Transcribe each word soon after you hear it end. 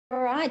All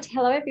right.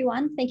 Hello,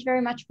 everyone. Thank you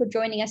very much for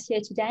joining us here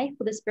today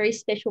for this very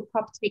special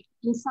PropTech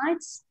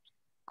Insights.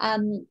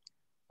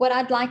 What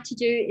I'd like to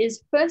do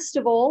is, first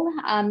of all,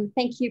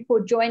 thank you for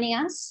joining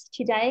us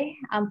today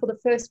for the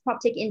first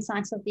PropTech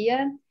Insights of the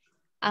year.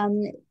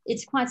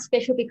 It's quite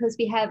special because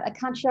we have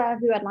Akansha,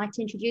 who I'd like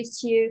to introduce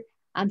to you.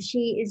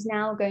 She is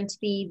now going to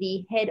be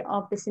the head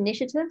of this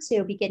initiative, so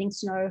you'll be getting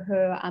to know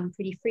her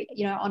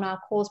on our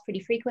calls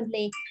pretty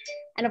frequently.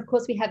 And of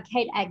course, we have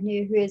Cate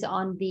Agnew, who is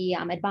on the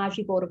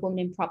advisory board of Women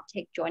in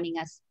PropTech, joining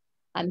us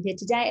here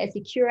today as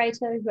the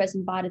curator, who has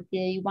invited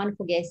the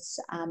wonderful guests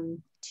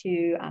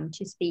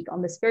to speak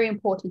on this very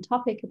important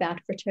topic about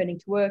returning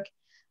to work.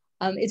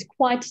 It's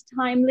quite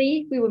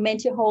timely. We were meant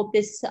to hold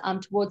this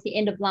towards the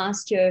end of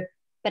last year,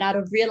 but out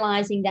of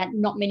realizing that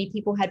not many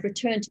people had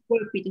returned to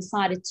work, we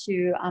decided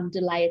to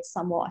delay it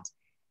somewhat.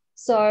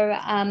 So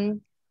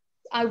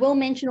I will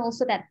mention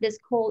also that this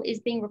call is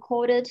being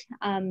recorded.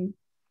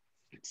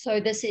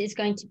 So this is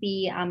going to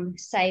be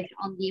saved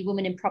on the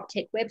Women in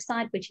PropTech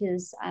website, which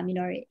is,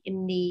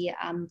 in the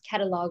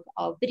catalog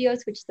of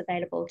videos, which is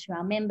available to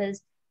our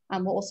members.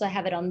 We'll also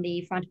have it on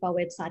the front of our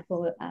website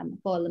for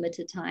a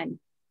limited time,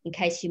 in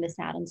case you miss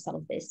out on some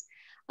of this.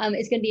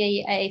 It's going to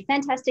be a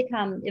fantastic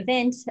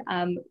event.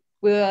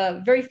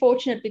 We're very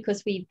fortunate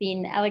because we've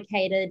been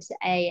allocated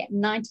a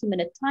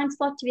 90-minute time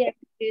slot to be able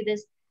to do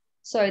this.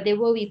 So there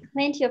will be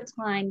plenty of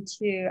time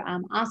to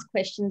ask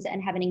questions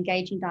and have an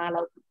engaging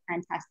dialogue with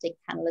fantastic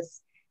panelists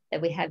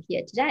that we have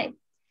here today.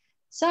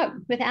 So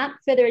without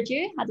further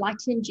ado, I'd like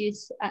to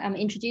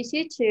introduce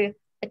you to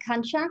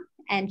Akansha,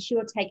 and she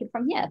will take it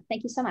from here.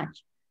 Thank you so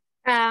much.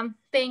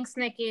 Thanks,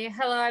 Nikki.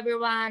 Hello,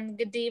 everyone.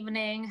 Good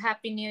evening.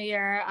 Happy New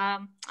Year.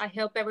 I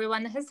hope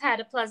everyone has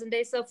had a pleasant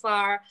day so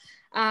far.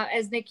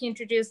 As Nikki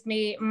introduced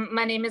me,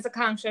 my name is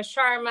Akansha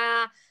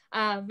Sharma,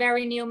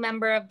 very new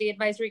member of the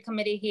advisory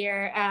committee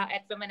here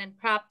at Women in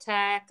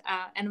PropTech,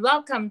 and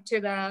welcome to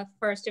the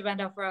first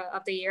event of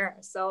the year.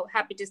 So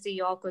happy to see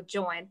you all could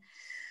join.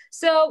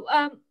 So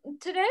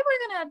today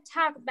we're going to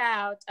talk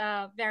about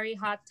a very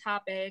hot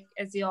topic,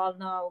 as you all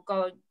know,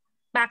 going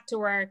back to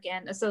work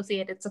and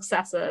associated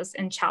successes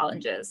and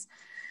challenges.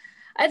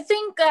 I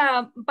think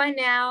by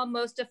now,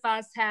 most of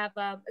us have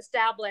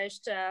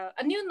established a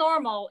new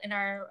normal in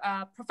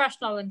our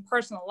professional and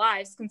personal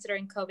lives,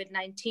 considering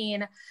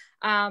COVID-19.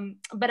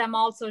 But I'm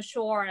also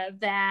sure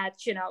that,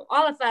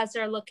 all of us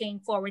are looking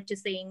forward to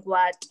seeing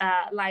what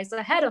lies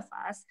ahead of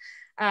us.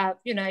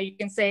 You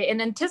can say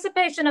in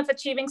anticipation of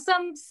achieving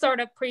some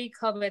sort of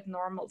pre-COVID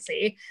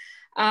normalcy.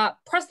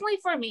 Personally,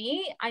 for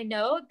me, I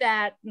know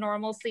that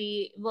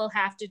normalcy will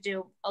have to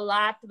do a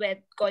lot with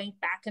going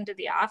back into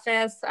the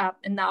office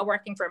and not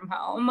working from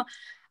home.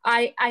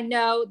 I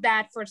know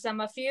that for some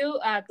of you,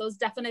 those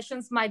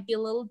definitions might be a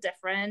little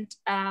different.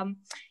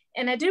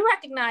 And I do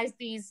recognize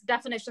these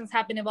definitions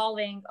have been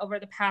evolving over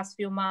the past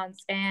few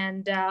months,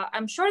 and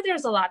I'm sure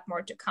there's a lot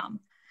more to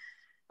come.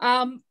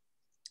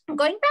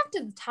 Going back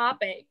to the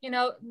topic,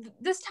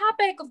 this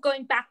topic of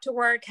going back to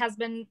work has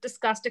been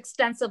discussed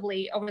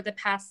extensively over the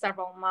past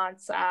several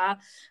months.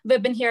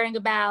 We've been hearing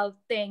about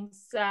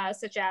things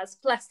such as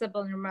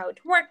flexible and remote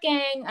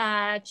working,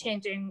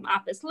 changing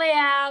office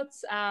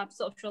layouts,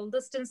 social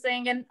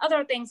distancing, and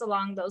other things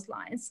along those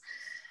lines.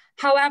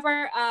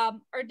 However,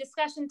 our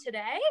discussion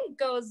today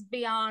goes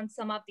beyond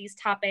some of these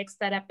topics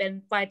that have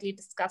been widely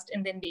discussed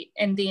in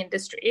the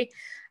industry.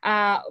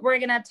 We're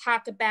going to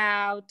talk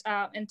about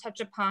and touch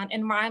upon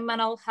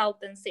environmental health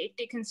and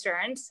safety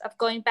concerns of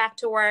going back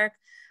to work.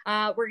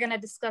 We're going to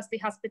discuss the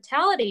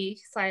hospitality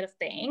side of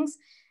things.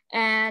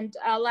 And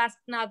last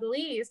but not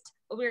least,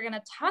 we're going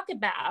to talk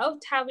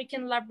about how we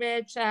can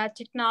leverage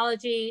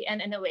technology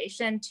and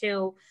innovation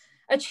to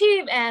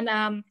achieve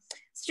and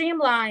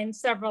streamline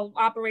several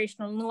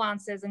operational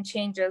nuances and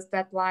changes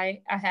that lie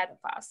ahead of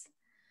us.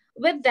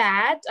 With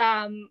that,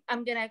 I'm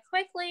going to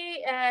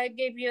quickly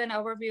give you an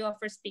overview of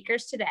our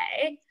speakers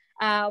today.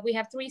 We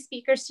have 3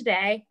 speakers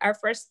today. Our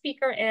first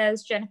speaker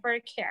is Jennifer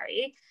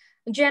Carey.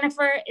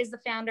 Jennifer is the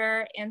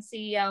founder and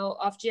CEO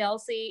of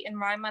JLC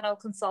Environmental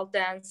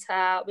Consultants,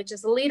 which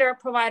is a leader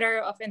provider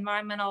of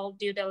environmental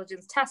due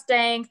diligence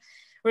testing,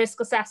 risk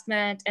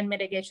assessment, and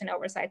mitigation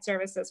oversight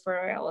services for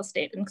the real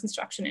estate and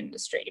construction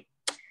industry.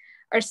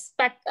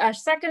 Our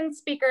second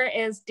speaker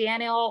is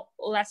Daniel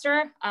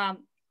Lesser.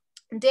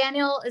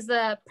 Daniel is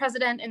the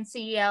president and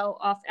CEO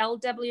of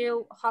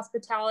LW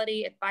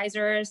Hospitality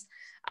Advisors.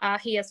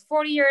 He has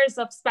 40 years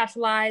of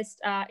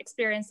specialized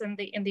experience in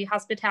the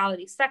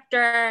hospitality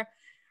sector,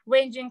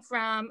 ranging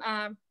from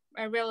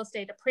real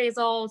estate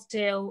appraisals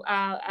to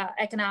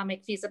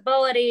economic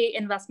feasibility,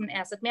 investment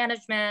asset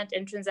management,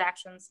 and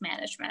transactions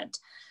management.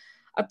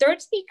 A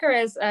third speaker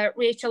is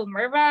Rachel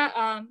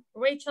Merva.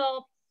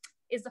 Rachel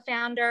is the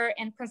founder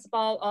and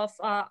principal of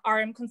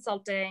RM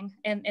Consulting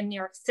in New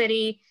York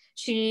City.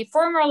 She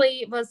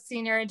formerly was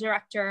senior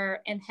director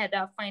and head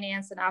of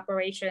finance and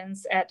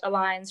operations at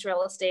Alliance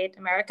Real Estate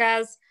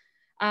Americas.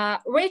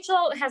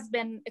 Rachel has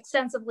been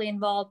extensively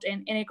involved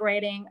in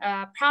integrating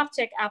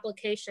PropTech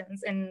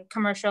applications in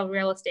commercial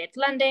real estate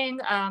lending,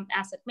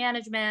 asset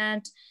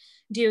management,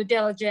 due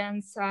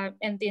diligence,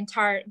 and the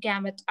entire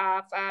gamut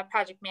of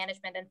project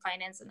management and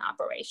finance and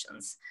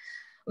operations.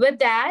 With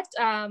that,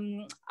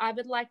 I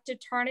would like to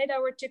turn it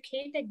over to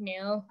Cate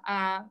Agnew.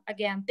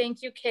 Again,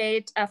 thank you,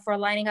 Cate, for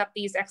lining up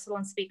these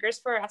excellent speakers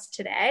for us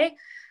today.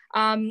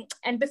 And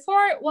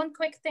one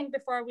quick thing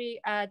before we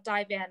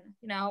dive in,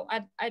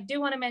 I do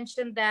want to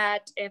mention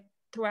that if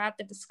throughout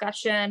the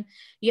discussion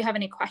you have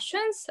any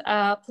questions,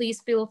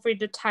 please feel free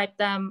to type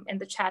them in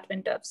the chat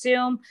window of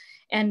Zoom,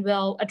 and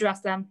we'll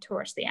address them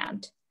towards the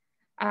end.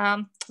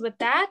 With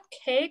that,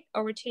 Cate,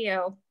 over to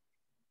you.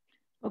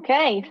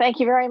 Okay, thank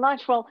you very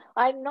much. Well,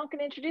 I'm not going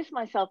to introduce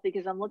myself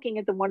because I'm looking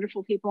at the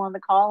wonderful people on the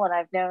call, and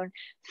I've known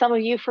some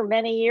of you for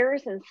many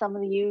years and some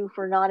of you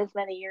for not as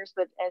many years,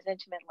 but as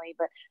intimately.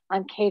 But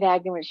I'm Cate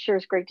Agnew, and it sure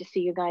is great to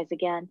see you guys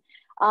again.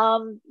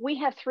 We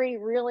have three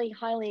really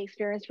highly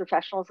experienced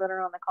professionals that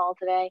are on the call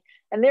today,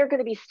 and they're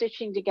going to be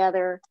stitching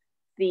together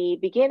the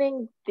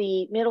beginning,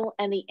 the middle,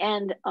 and the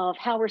end of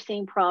how we're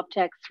seeing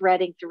PropTech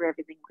threading through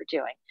everything we're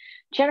doing.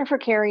 Jennifer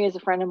Carey is a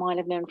friend of mine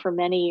I've known for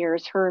many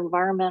years. Her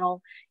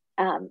environmental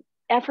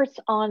efforts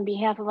on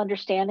behalf of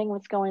understanding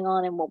what's going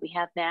on and what we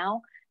have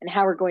now and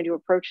how we're going to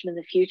approach it in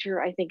the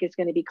future, I think is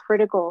going to be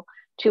critical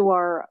to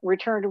our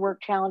return to work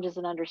challenges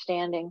and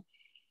understanding.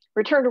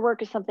 Return to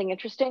work is something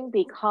interesting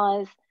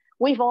because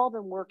we've all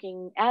been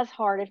working as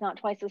hard, if not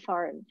twice as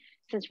hard,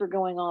 since we're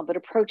going on, but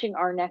approaching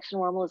our next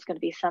normal is going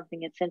to be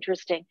something that's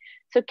interesting.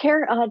 So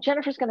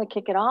Jennifer's going to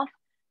kick it off.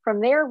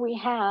 From there, we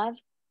have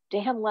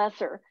Dan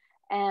Lesser,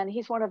 and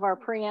he's one of our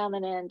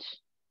preeminent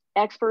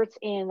experts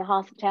in the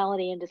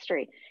hospitality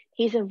industry.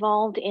 He's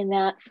involved in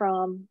that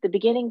from the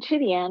beginning to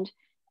the end,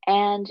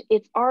 and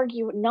it's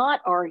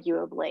not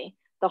arguably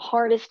the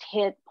hardest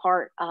hit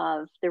part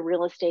of the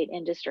real estate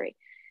industry.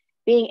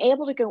 Being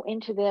able to go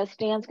into this,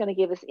 Dan's going to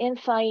give us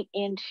insight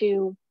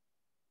into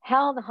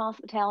how the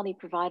hospitality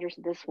providers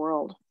of this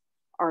world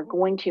are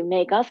going to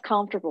make us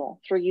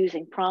comfortable through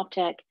using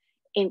PropTech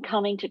in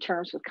coming to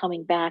terms with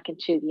coming back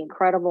into the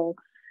incredible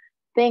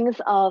things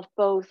of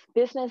both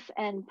business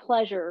and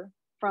pleasure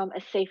from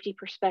a safety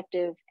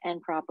perspective and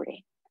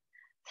property.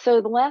 So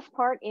the last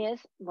part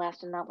is,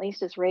 last and not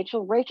least, is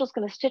Rachel. Rachel's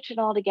going to stitch it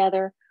all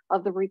together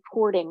of the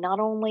reporting, not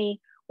only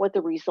what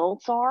the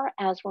results are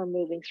as we're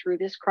moving through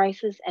this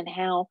crisis and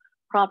how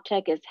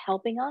PropTech is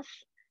helping us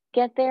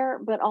get there,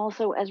 but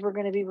also as we're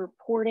going to be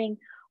reporting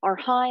our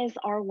highs,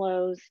 our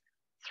lows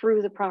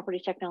through the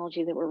property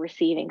technology that we're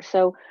receiving.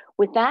 So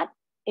with that,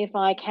 if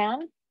I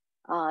can,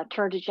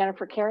 turn to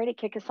Jennifer Carey to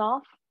kick us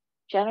off.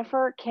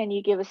 Jennifer, can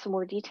you give us some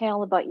more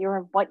detail about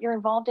what you're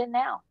involved in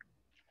now?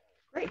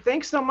 Great,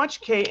 thanks so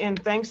much, Cate,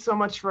 and thanks so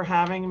much for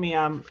having me.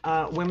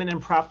 Women in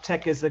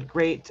PropTech is a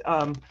great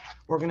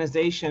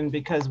organization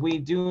because we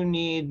do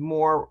need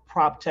more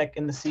PropTech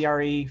in the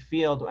CRE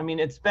field. I mean,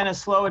 it's been a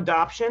slow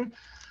adoption.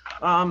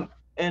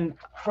 And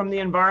from the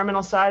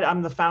environmental side,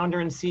 I'm the founder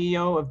and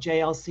CEO of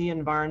JLC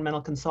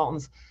Environmental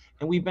Consultants,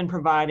 and we've been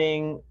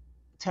providing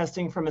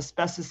testing from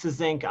asbestos to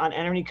zinc on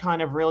any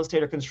kind of real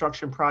estate or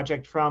construction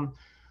project from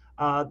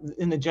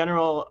in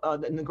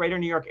the greater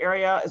New York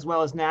area, as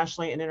well as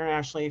nationally and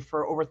internationally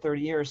for over 30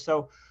 years.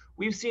 So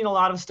we've seen a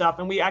lot of stuff,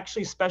 and we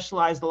actually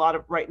specialized a lot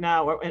of right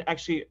now, or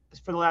actually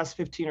for the last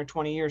 15 or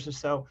 20 years or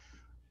so,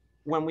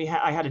 when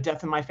I had a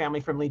death in my family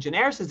from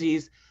Legionnaire's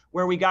disease,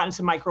 where we got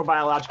into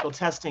microbiological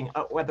testing,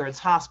 whether it's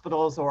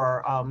hospitals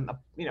or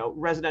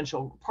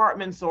residential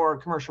apartments or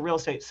commercial real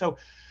estate. So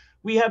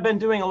we have been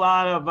doing a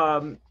lot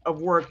of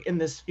work in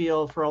this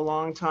field for a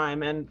long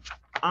time. And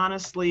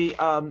honestly,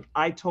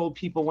 I told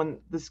people when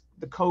the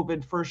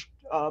COVID first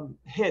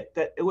hit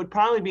that it would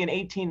probably be an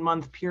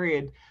 18-month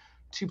period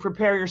to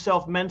prepare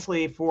yourself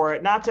mentally for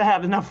it, not to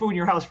have enough food in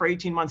your house for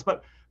 18 months,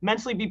 but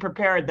mentally be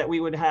prepared that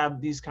we would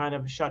have these kind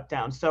of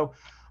shutdowns. So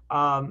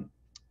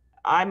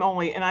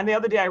and the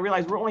other day I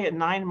realized we're only at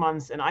 9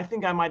 months, and I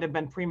think I might have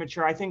been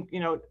premature. I think,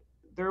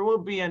 there will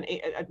be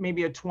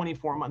maybe a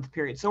 24-month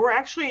period. So we're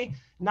actually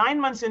 9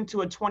 months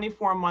into a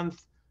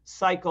 24-month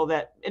cycle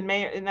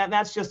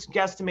that's just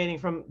guesstimating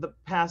from the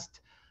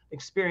past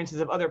experiences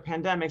of other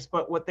pandemics.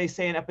 But what they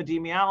say in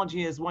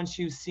epidemiology is once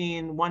you've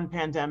seen one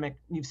pandemic,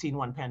 you've seen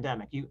one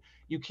pandemic.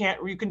 You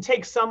can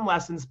take some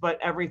lessons, but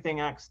everything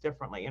acts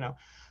differently,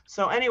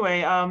 So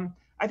anyway,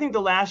 I think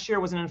the last year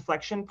was an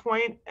inflection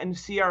point in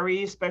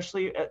CRE,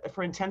 especially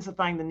for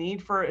intensifying the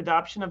need for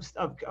adoption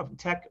of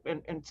tech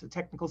and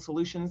technical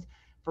solutions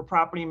for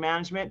property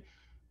management.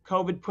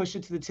 COVID pushed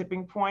it to the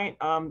tipping point.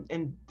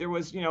 And there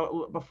was,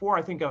 before,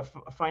 I think, a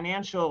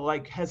financial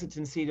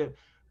hesitancy to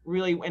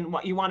really, and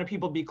what you wanted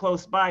people to be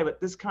close by,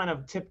 but this kind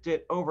of tipped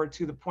it over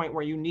to the point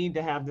where you need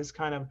to have this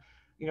kind of,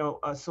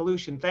 a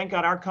solution. Thank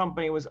God our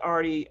company was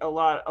already, a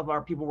lot of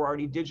our people were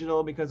already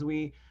digital because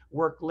we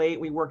work late,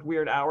 we worked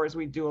weird hours,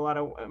 we do a lot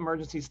of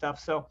emergency stuff.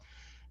 So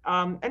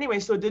anyway,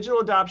 so digital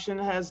adoption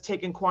has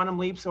taken quantum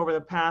leaps over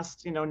the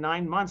past,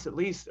 9 months at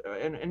least.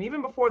 And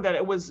even before that,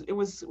 it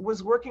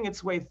was working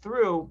its way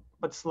through,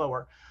 but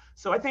slower.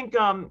 So I think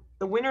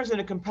the winners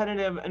in a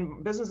competitive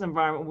and business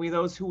environment will be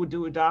those who would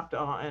adopt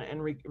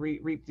and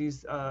reap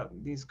these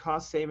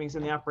cost savings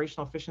and the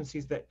operational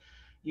efficiencies that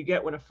you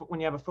get when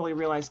you have a fully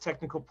realized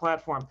technical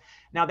platform.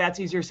 Now that's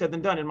easier said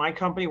than done. In my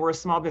company, we're a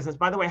small business.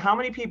 By the way, how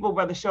many people,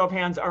 by the show of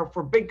hands, are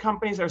for big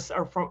companies?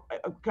 Are from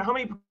how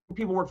many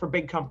people work for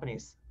big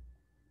companies?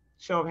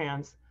 Show of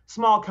hands.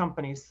 Small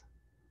companies.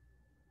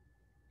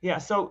 Yeah,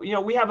 so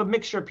we have a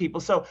mixture of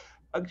people. So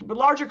a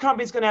larger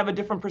company is going to have a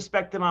different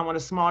perspective on what a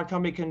smaller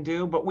company can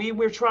do. But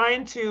we're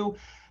trying to.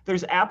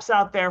 There's apps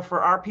out there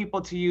for our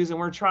people to use, and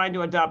we're trying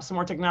to adopt some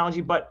more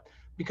technology. But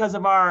because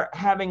of our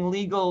having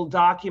legal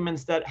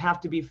documents that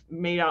have to be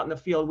made out in the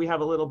field, we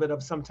have a little bit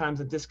of sometimes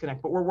a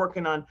disconnect, but we're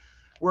working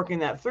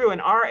that through in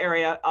our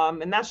area.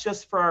 And that's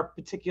just for our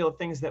particular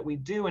things that we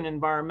do in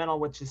environmental,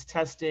 which is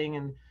testing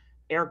and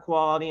air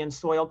quality and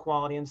soil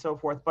quality and so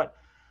forth. But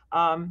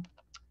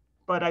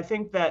I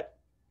think that,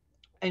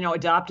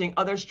 adopting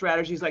other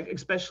strategies, like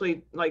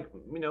especially like,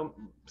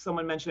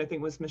 someone mentioned, I think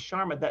it was Ms.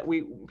 Sharma, that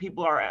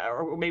people are,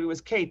 or maybe it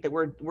was Cate, that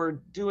we're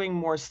doing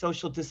more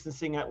social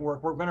distancing at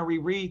work. We're going to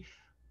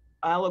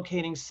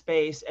reallocating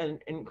space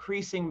and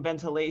increasing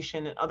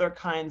ventilation and other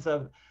kinds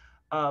of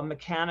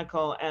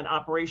mechanical and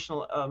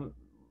operational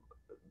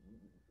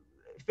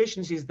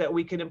efficiencies that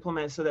we can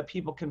implement so that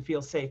people can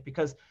feel safe.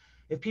 Because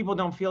if people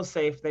don't feel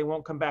safe, they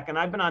won't come back. And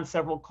I've been on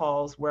several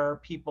calls where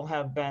people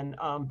have been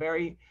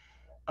very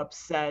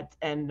upset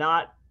and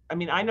not,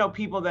 I know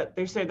people that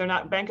they say they're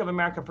not, Bank of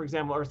America, for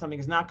example, or something,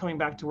 is not coming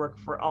back to work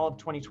for all of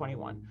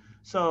 2021.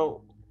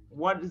 So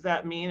what does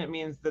that mean? It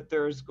means that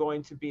there's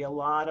going to be a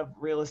lot of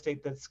real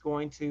estate that's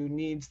going to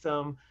need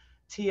some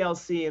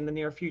TLC in the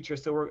near future.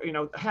 So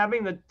we're,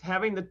 having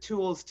the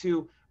tools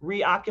to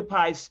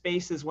reoccupy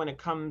spaces when it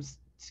comes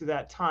to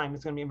that time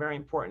is going to be very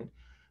important.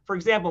 For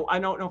example, I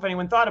don't know if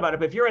anyone thought about it,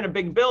 but if you're in a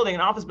big building,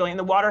 an office building, and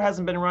the water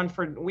hasn't been run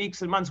for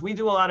weeks and months, we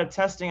do a lot of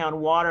testing on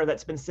water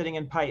that's been sitting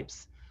in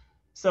pipes.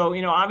 So,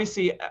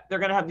 obviously they're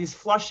going to have these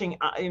flushing,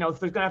 there's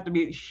going to have to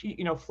be,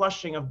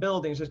 flushing of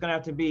buildings. There's going to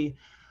have to be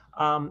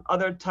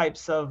other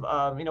types of,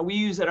 we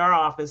use at our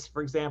office,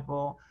 for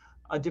example,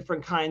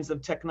 different kinds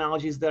of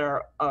technologies that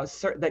are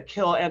that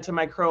kill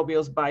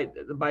antimicrobials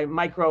by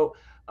micro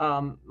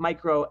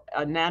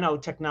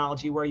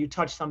nanotechnology, where you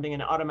touch something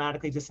and it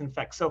automatically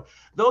disinfects. So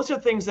those are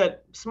things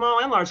that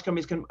small and large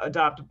companies can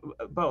adopt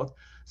both.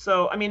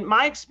 So,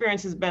 my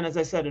experience has been, as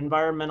I said,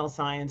 environmental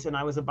science, and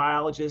I was a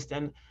biologist,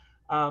 and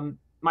I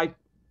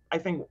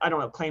think, I don't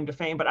know, claim to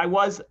fame, but I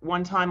was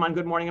one time on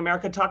Good Morning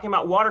America talking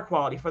about water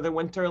quality for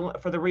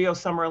the Rio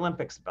Summer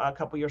Olympics a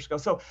couple years ago.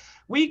 So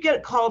we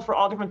get called for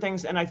all different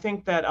things. And I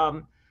think that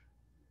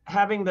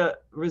having the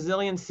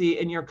resiliency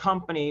in your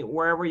company,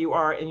 wherever you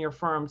are in your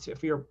firms,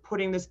 if you're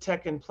putting this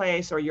tech in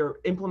place or you're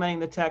implementing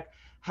the tech,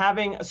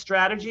 having a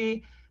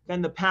strategy,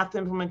 then the path to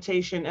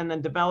implementation, and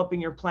then developing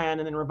your plan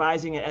and then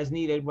revising it as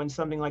needed when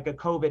something like a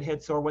COVID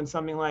hits, or when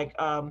something like,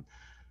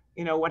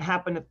 what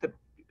happened at the,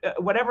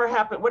 whatever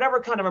happened, whatever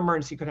kind of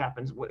emergency could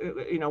happen,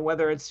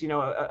 whether it's,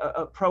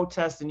 a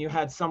protest and you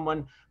had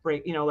someone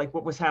break, like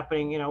what was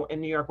happening, in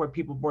New York, where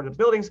people boarded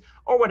buildings,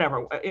 or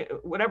whatever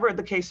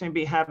the case may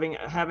be,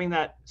 having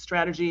that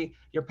strategy,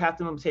 your path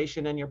to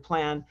implementation, and your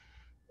plan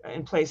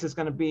in place is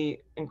going to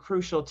be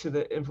crucial to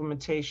the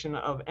implementation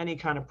of any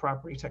kind of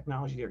property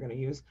technology you're going to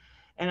use.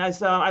 And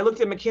as I looked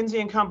at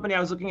McKinsey & Company, I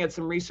was looking at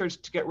some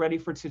research to get ready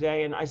for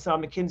today, and I saw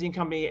McKinsey &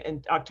 Company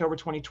in October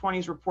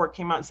 2020's report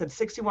came out and said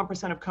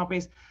 61% of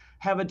companies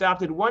have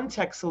adopted one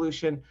tech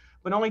solution,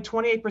 but only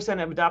 28%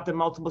 have adopted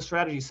multiple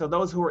strategies. So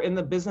those who are in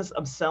the business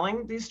of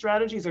selling these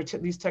strategies or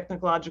these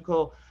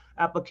technological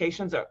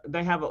applications,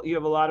 you have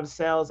a lot of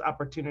sales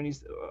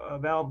opportunities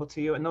available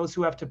to you. And those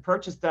who have to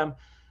purchase them,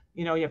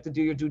 you have to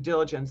do your due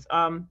diligence.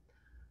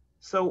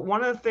 So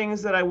one of the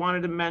things that I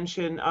wanted to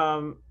mention,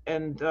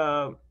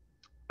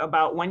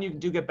 about when you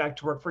do get back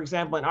to work. For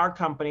example, in our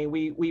company,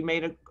 we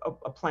made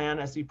a plan,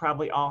 as you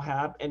probably all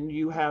have, and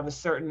you have a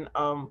certain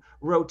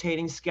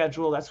rotating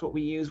schedule. That's what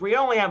we use. We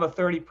only have a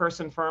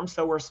 30-person firm,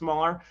 so we're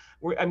smaller.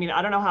 I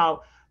don't know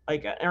how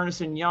like Ernst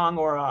 & Young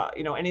or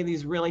any of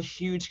these really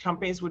huge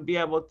companies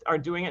are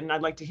doing it, and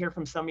I'd like to hear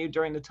from some of you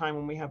during the time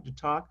when we have to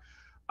talk,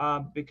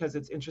 because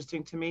it's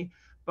interesting to me.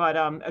 But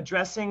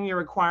addressing your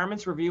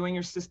requirements, reviewing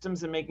your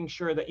systems, and making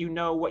sure that you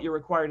know what you're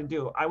required to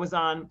do.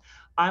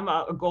 I'm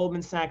a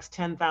Goldman Sachs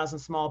 10,000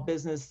 small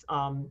business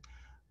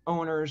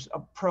owners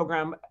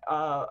program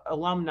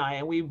alumni,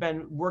 and we've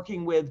been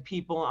working with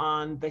people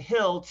on the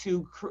Hill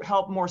to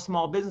help more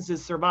small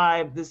businesses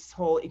survive this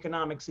whole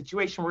economic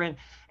situation we're in.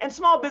 And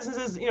small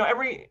businesses,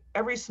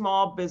 every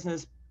small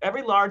business,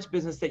 every large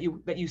business that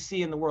you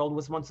see in the world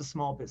was once a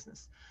small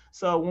business.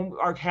 So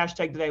our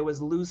hashtag today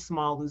was lose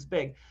small, lose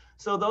big.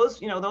 So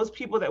those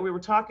people that we were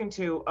talking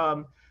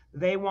to,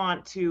 they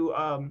want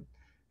to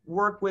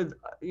work with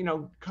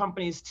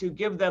companies to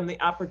give them the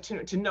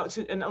opportunity to know.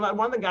 And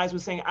one of the guys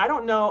was saying, I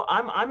don't know,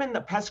 I'm in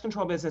the pest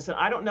control business, and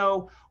I don't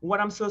know what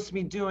I'm supposed to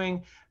be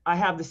doing. I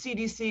have the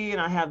CDC,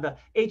 and I have the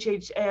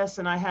HHS,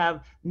 and I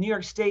have New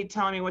York State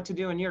telling me what to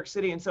do in New York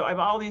City, and so I have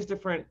all these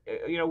different,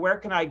 where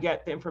can I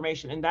get the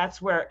information? And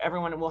that's where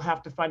everyone will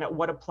have to find out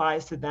what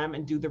applies to them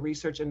and do the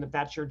research. And if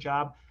that's your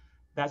job,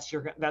 that's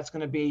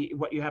going to be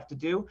what you have to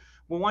do.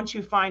 Well, once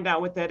you find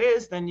out what that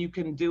is, then you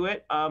can do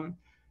it.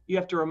 You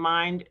have to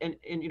remind, and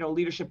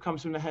leadership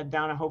comes from the head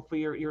down, and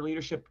hopefully your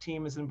leadership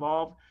team is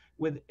involved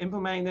with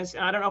implementing this.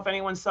 And I don't know if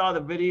anyone saw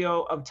the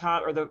video of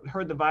Tom, or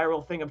heard the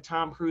viral thing of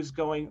Tom Cruise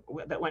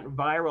that went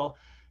viral.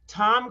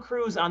 Tom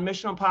Cruise on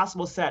Mission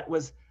Impossible set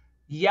was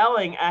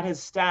yelling at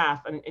his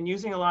staff and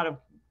using a lot of,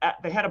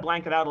 they had to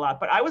blanket out a lot.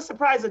 But I was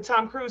surprised that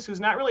Tom Cruise, who's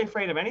not really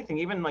afraid of anything,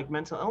 even like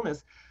mental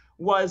illness,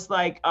 was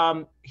like,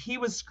 he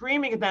was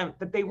screaming at them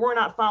that they were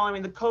not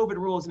following the COVID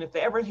rules. And if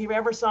he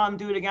ever saw him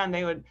do it again,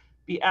 they would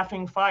be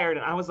effing fired.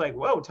 And I was like,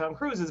 whoa, Tom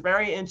Cruise is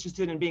very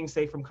interested in being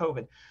safe from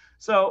COVID.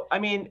 So, I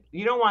mean,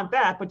 you don't want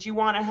that, but you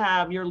want to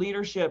have your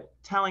leadership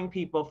telling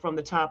people from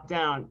the top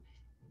down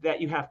that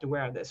you have to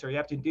wear this, or you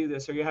have to do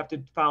this, or you have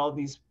to follow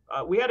these.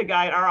 We had a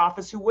guy in our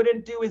office who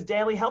wouldn't do his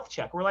daily health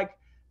check. We're like,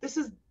 this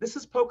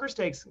is poker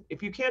stakes.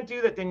 If you can't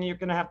do that, then you're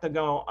going to have to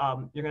go,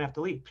 you're going to have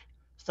to leave.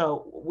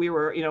 So we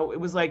were, it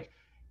was like,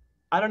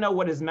 I don't know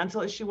what his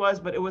mental issue was,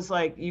 but it was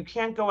like, you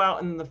can't go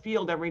out in the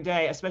field every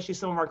day, especially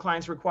some of our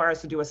clients require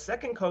us to do a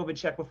second COVID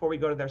check before we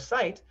go to their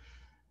site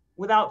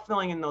without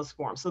filling in those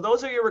forms. So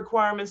those are your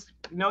requirements.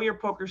 Know your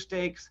poker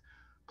stakes,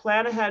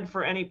 plan ahead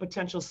for any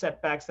potential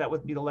setbacks. That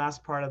would be the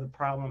last part of the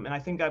problem. And I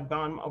think I've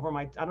gone over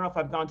I don't know if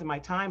I've gone to my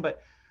time,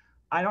 but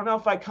I don't know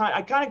if I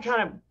kind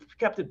of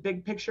kept it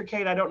big picture,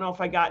 Cate. I don't know if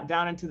I got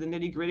down into the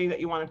nitty gritty that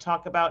you want to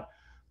talk about.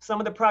 Some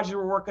of the projects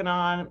we're working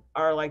on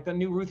are like the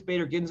new Ruth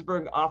Bader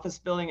Ginsburg office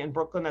building in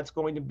Brooklyn. That's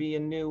going to be a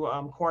new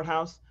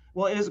courthouse.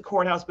 Well, it is a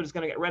courthouse, but it's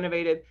going to get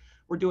renovated.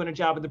 We're doing a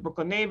job at the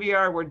Brooklyn Navy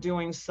Yard. We're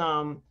doing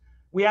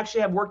we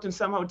actually have worked in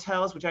some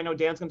hotels, which I know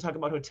Dan's going to talk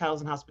about hotels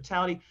and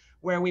hospitality,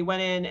 where we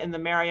went in and the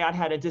Marriott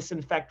had a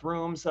disinfect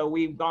room. So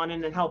we've gone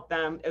in and helped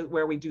them,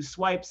 where we do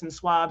swipes and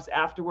swabs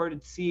afterward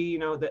to see,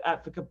 the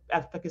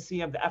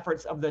efficacy of the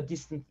efforts of the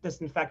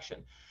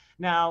disinfection.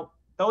 Now,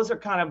 those are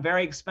kind of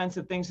very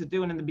expensive things to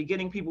do. And in the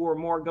beginning, people were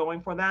more going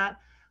for that.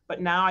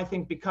 But now I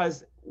think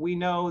because we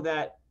know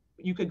that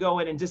you could go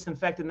in and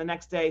disinfect, and the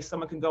next day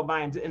someone can go by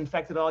and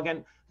infect it all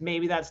again,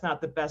 maybe that's not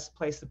the best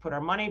place to put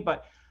our money.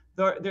 But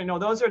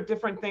those are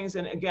different things.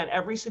 And again,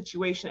 every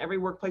situation, every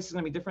workplace is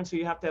going to be different. So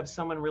you have to have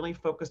someone really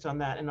focused on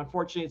that. And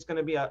unfortunately, it's going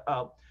to be a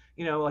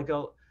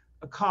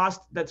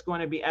cost that's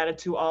going to be added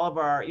to all of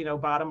our,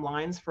 bottom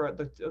lines for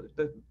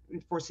the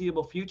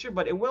foreseeable future,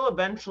 but it will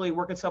eventually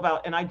work itself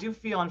out. And I do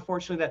feel,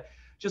 unfortunately, that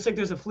just like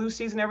there's a flu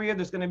season every year,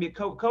 there's going to be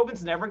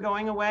COVID's never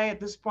going away at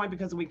this point,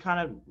 because we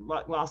kind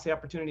of lost the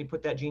opportunity to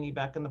put that genie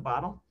back in the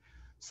bottle.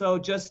 So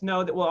just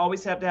know that we'll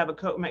always have to have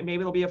maybe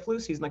it'll be a flu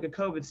season, like a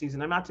COVID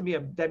season. I'm not to be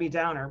a Debbie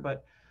Downer,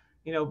 but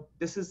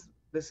this is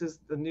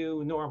the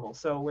new normal.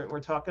 So we're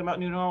talking about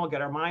new normal, get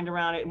our mind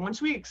around it. And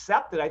once we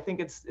accept it, I think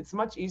it's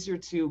much easier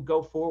to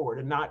go forward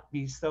and not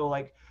be so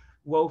like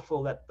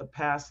woeful that the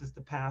past is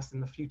the past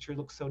and the future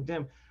looks so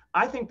dim.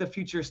 I think the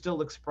future still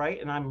looks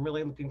bright, and I'm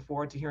really looking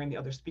forward to hearing the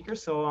other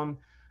speakers. So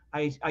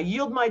I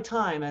yield my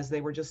time, as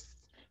they were just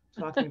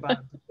talking about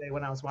today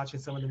when I was watching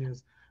some of the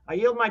news. I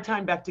yield my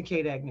time back to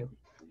Cate Agnew.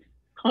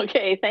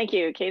 Okay, thank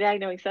you, Cate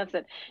Agnew,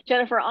 Extensive.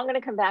 Jennifer, I'm going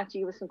to come back to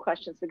you with some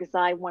questions, because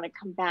I want to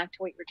come back to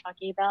what you're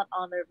talking about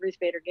on the Ruth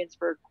Bader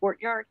Ginsburg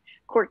courtyard.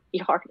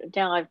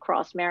 Now I've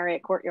crossed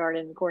Marriott courtyard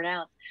and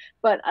courthouse,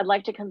 but I'd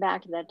like to come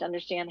back to that to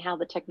understand how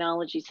the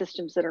technology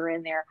systems that are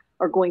in there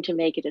are going to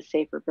make it a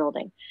safer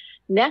building.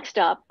 Next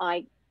up,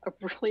 I'm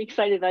really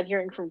excited about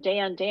hearing from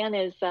Dan. Dan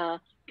has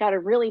got a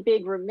really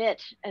big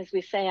remit, as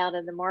we say out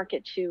in the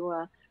market,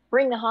 to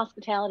bring the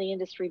hospitality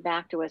industry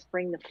back to us,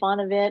 bring the fun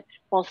of it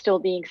while still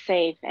being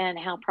safe, and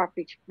how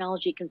property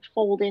technology can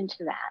fold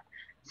into that.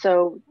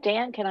 So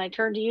Dan, can I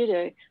turn to you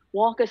to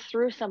walk us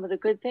through some of the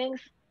good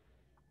things?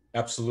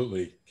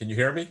 Absolutely. Can you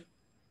hear me?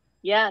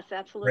 Yes,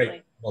 absolutely.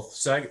 Great. Well,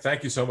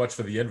 thank you so much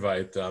for the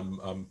invite.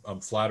 I'm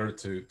flattered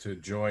to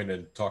join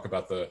and talk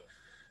about the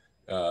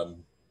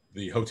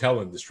hotel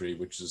industry,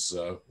 which is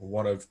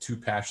one of two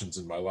passions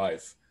in my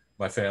life,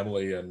 my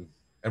family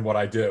and what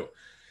I do.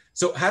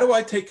 So how do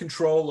I take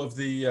control of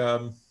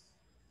the,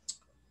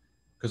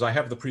 because I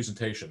have the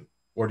presentation,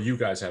 or do you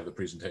guys have the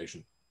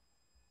presentation?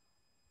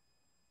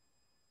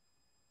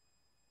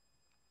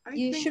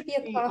 You should be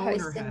a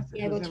co-host and be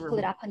able to pull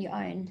it up on your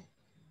own.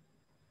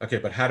 Okay,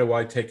 but how do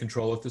I take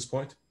control at this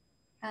point?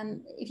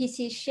 If you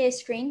see share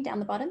screen down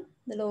the bottom,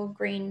 the little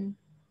green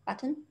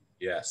button.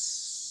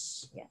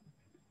 Yes. Yeah.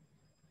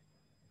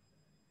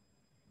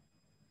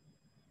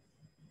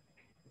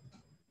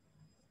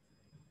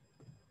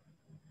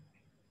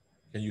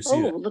 Can you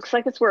see that? Looks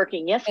like it's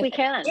working. Yes, we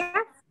can. Yeah.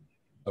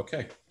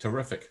 Okay,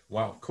 terrific.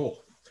 Wow,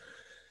 cool.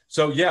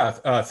 So yeah,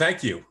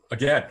 thank you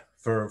again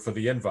for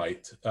the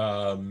invite.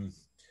 So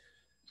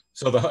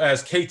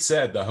as Cate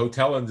said, the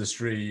hotel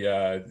industry,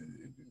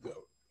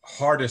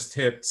 hardest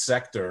hit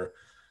sector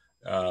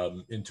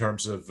in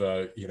terms of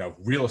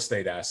real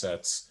estate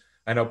assets.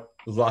 I know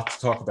a lot to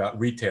talk about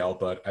retail,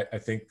 but I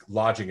think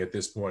lodging at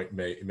this point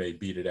may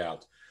beat it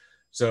out.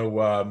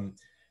 So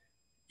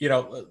you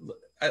know,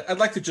 I'd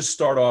like to just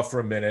start off for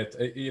a minute.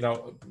 You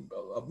know,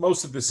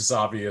 most of this is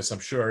obvious. I'm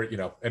sure, you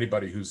know,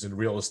 anybody who's in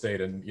real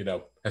estate and, you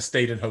know, has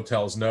stayed in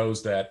hotels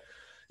knows that,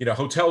 you know,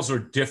 hotels are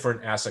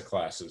different asset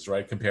classes,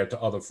 right, compared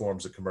to other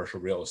forms of commercial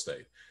real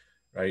estate,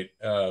 right?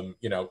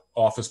 You know,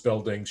 office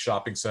buildings,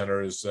 shopping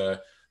centers,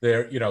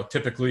 they're, you know,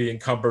 typically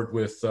encumbered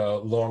with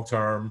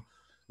long-term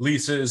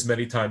leases,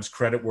 many times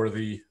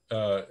creditworthy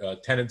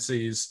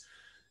tenancies.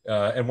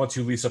 And once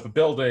you lease up a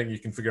building, you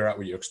can figure out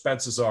what your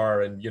expenses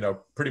are and, you know,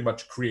 pretty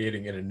much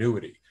creating an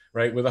annuity,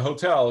 right? With a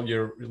hotel,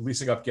 you're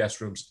leasing up guest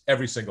rooms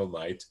every single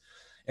night.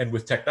 And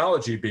with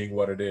technology being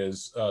what it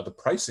is, the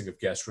pricing of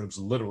guest rooms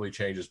literally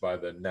changes by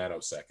the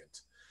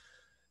nanosecond.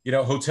 You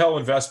know, hotel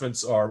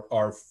investments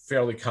are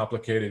fairly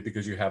complicated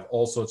because you have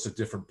all sorts of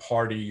different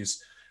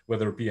parties,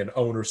 whether it be an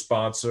owner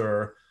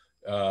sponsor,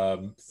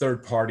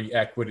 third-party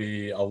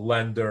equity, a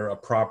lender, a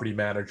property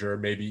manager,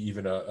 maybe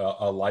even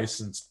a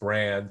licensed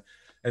brand.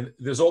 And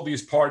there's all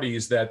these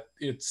parties that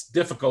it's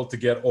difficult to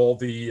get all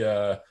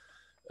the,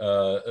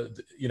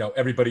 you know,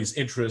 everybody's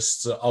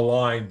interests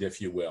aligned, if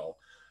you will.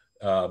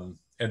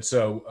 And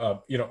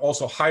so, you know,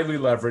 also highly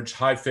leveraged,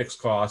 high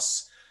fixed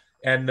costs,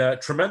 and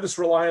tremendous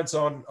reliance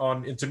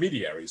on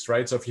intermediaries,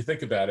 right? So if you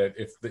think about it,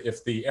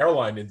 if the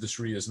airline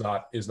industry is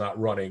not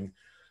running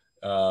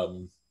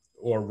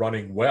or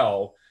running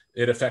well,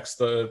 it affects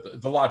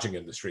the lodging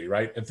industry,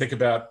 right? And think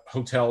about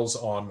hotels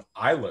on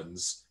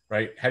islands,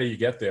 right? How do you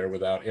get there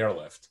without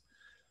airlift?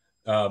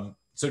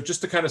 So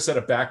just to kind of set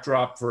a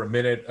backdrop for a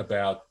minute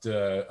about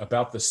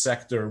the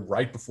sector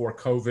right before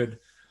COVID,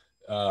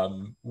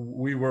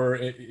 we were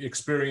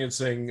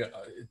experiencing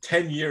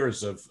 10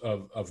 years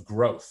of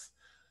growth.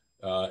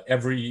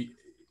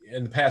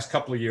 In the past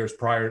couple of years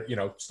prior, you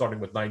know, starting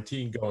with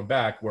 19 going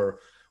back, were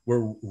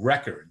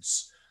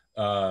records.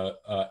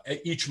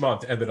 Each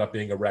month ended up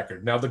being a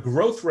record. Now the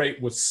growth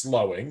rate was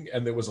slowing,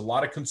 and there was a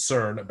lot of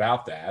concern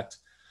about that.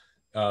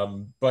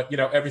 But you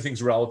know,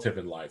 everything's relative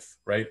in life,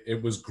 right?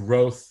 It was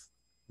growth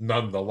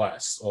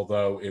nonetheless,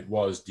 although it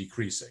was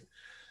decreasing.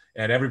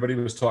 And everybody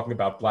was talking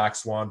about black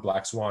swan,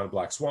 black swan,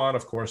 black swan.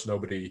 Of course,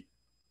 nobody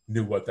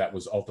knew what that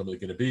was ultimately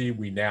going to be.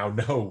 We now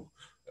know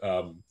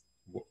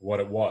what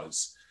it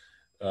was,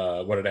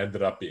 what it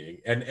ended up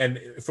being. And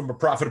from a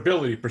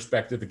profitability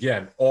perspective,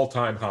 again,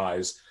 all-time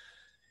highs.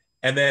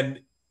 And then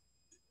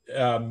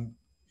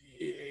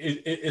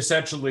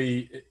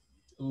essentially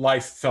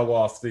life fell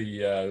off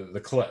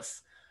the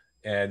cliff.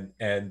 And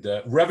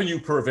revenue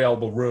per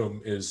available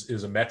room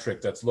is a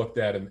metric that's looked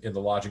at in the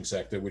lodging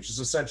sector, which is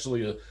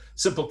essentially a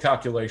simple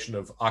calculation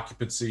of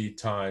occupancy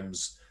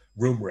times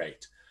room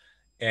rate.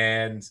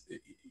 And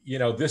you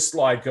know, this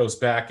slide goes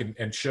back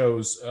and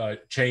shows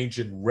change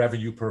in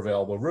revenue per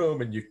available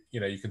room, and you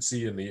know, you can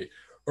see in the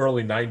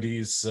early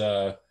 90s,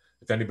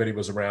 if anybody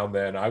was around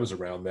then, I was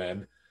around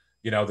then.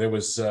 You know, there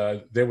was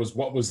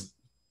what was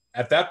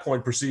at that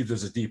point perceived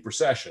as a deep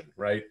recession,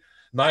 right?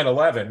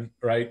 9/11,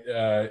 right?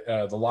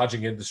 The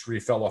lodging industry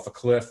fell off a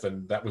cliff,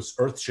 and that was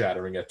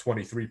earth-shattering at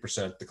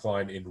 23%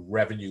 decline in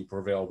revenue per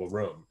available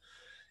room.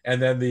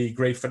 And then the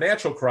great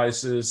financial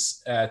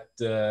crisis at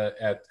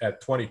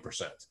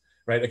 20%,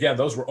 right? Again,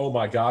 those were oh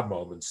my God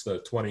moments, the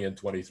 20 and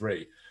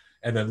 23.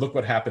 And then look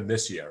what happened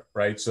this year,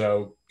 right?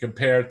 So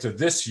compared to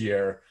this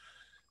year,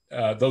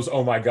 those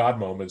oh my God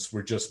moments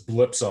were just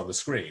blips on the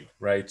screen,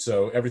 right?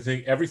 So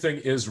everything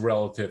is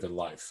relative in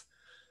life.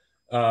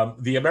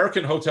 The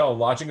American Hotel and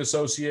Lodging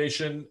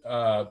Association,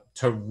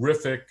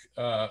 terrific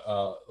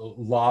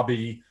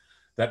lobby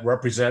that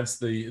represents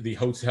the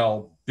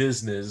hotel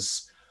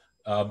business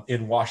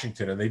in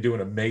Washington, and they do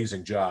an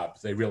amazing job.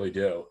 They really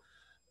do.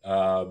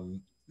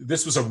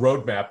 This was a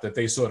roadmap that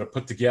they sort of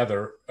put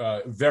together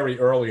very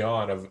early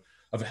on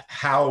of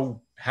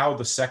how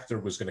the sector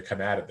was going to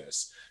come out of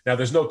this. Now,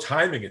 there's no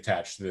timing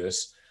attached to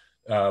this,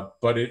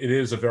 but it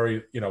is a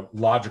very, you know,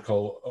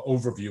 logical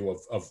overview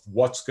of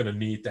what's going to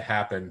need to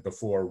happen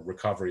before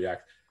recovery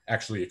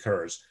actually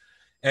occurs.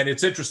 And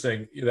it's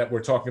interesting that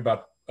we're talking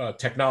about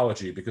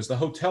technology, because the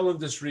hotel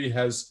industry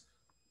has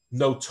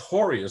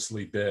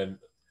notoriously been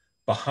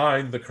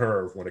behind the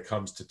curve when it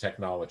comes to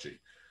technology.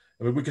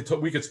 I mean, we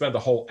could spend a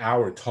whole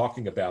hour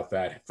talking about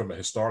that from a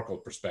historical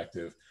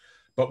perspective.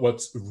 But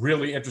what's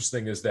really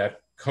interesting is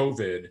that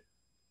COVID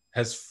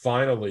has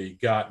finally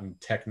gotten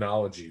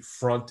technology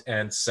front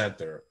and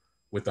center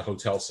with the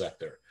hotel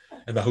sector.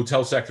 And the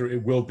hotel sector,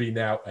 it will be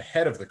now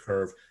ahead of the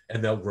curve,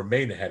 and they'll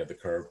remain ahead of the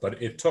curve.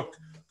 But it took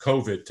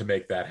COVID to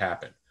make that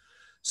happen.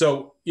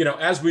 So, you know,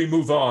 as we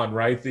move on,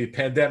 right, the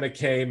pandemic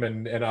came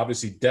and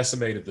obviously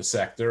decimated the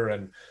sector.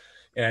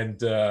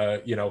 And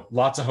you know,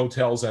 lots of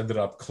hotels ended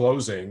up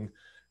closing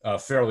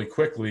fairly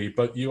quickly.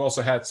 But you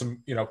also had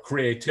some, you know,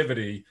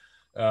 creativity,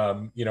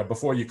 you know,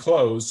 before you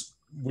close,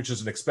 which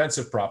is an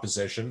expensive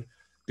proposition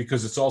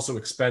because it's also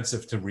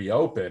expensive to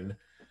reopen,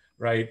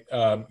 right?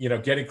 You know,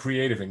 getting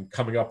creative and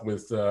coming up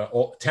with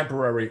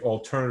temporary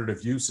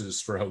alternative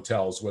uses for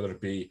hotels, whether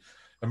it be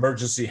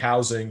emergency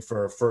housing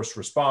for first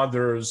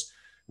responders.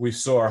 We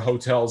saw our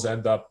hotels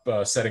end up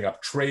setting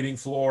up trading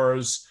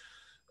floors,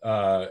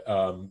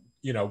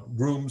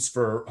 rooms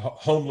for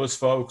homeless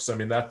folks. I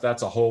mean,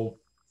 that's a whole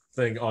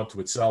thing onto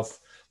itself.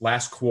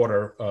 Last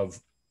quarter of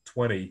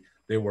 20,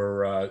 there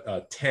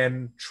were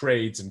 10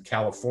 trades in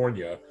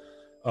California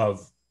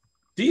of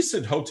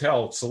decent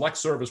hotel select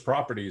service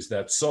properties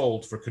that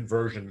sold for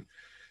conversion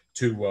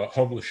to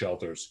homeless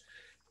shelters,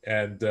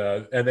 and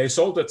they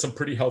sold at some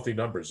pretty healthy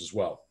numbers as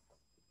well.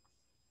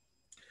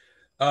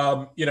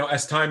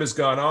 As time has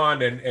gone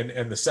on,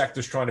 and the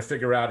sector's trying to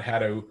figure out how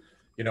to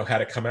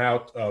come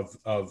out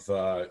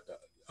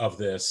of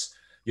this,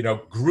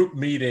 group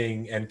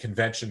meeting and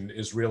convention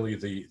is really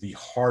the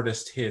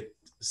hardest hit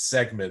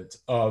segment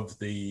of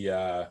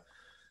the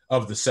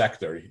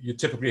sector. You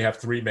typically have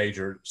three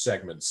major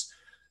segments: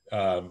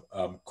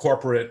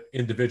 corporate,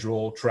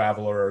 individual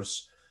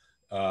travelers,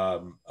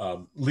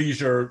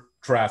 leisure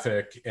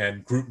traffic,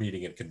 and group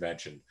meeting and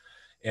convention.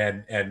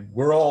 And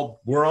we're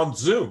on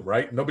Zoom,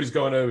 right? Nobody's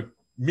going to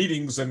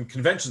meetings and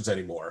conventions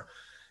anymore.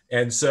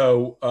 And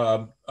so,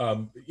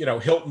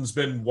 Hilton's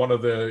been one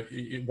of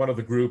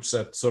the groups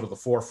at sort of the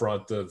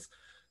forefront of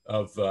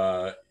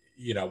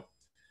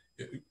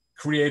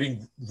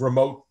creating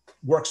remote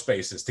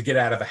workspaces to get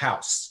out of the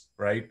house,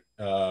 right?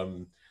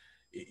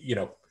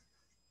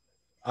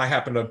 I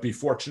happen to be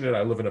fortunate.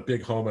 I live in a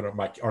big home, and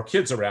our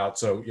kids are out,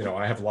 so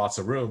I have lots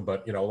of room.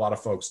 But a lot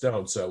of folks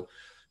don't. So,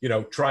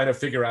 trying to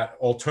figure out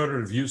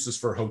alternative uses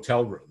for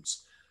hotel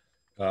rooms.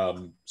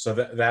 So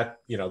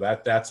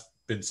that's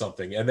been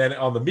something. And then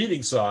on the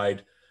meeting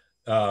side,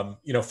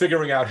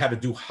 figuring out how to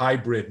do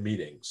hybrid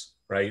meetings,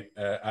 right?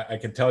 I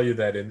can tell you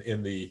that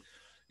in the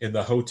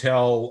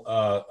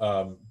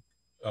hotel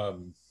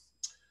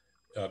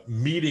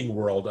meeting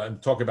world, I'm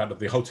talking about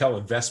the hotel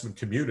investment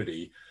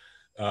community.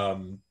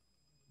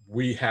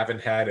 We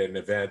haven't had an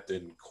event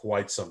in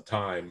quite some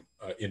time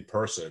in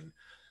person,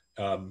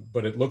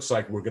 but it looks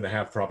like we're going to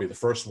have probably the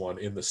first one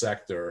in the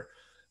sector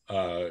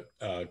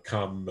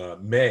come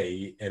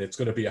May, and it's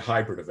going to be a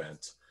hybrid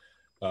event.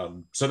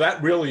 So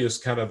that really is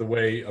kind of the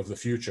way of the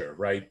future,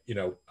 right?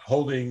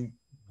 Holding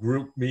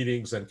group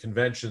meetings and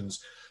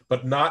conventions,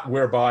 but not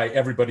whereby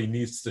everybody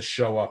needs to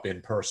show up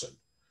in person.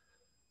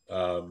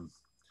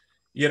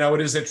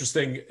 It is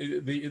interesting.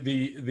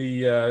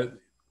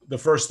 The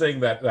first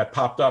thing that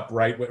popped up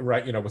right, with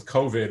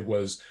COVID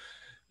was,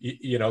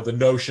 the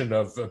notion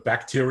of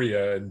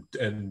bacteria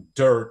and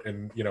dirt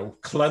and,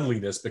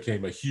 cleanliness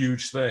became a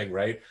huge thing,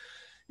 right?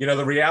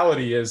 The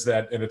reality is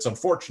that, and it's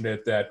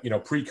unfortunate that,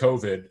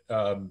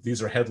 pre-COVID,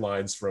 these are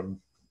headlines from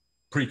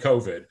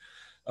pre-COVID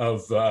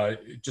of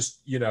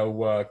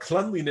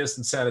cleanliness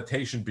and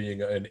sanitation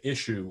being an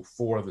issue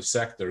for the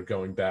sector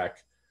going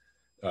back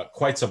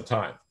quite some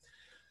time.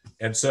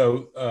 And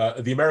so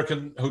the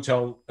American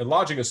Hotel and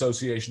Lodging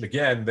Association,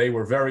 again, they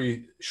were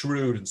very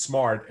shrewd and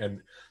smart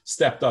and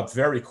stepped up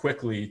very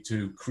quickly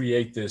to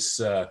create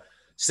this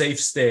safe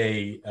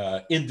stay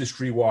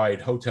industry-wide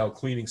hotel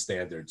cleaning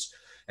standards.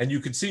 And you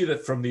can see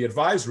that from the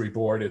advisory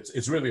board,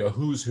 it's really a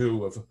who's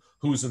who of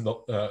who's in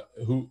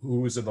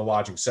the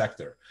lodging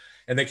sector.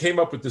 And they came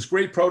up with this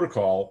great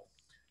protocol.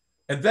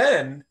 And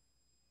then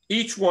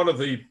each one of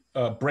the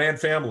brand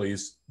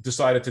families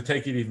decided to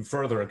take it even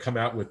further and come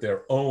out with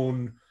their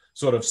own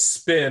sort of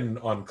spin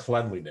on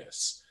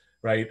cleanliness,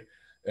 right?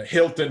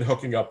 Hilton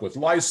hooking up with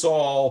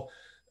Lysol.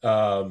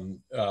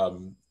 Everybody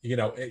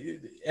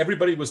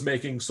was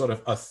making sort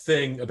of a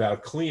thing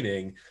about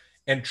cleaning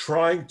and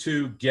trying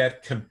to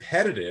get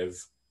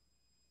competitive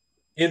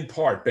in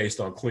part based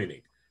on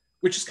cleaning,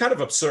 which is kind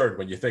of absurd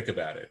when you think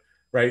about it,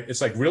 right?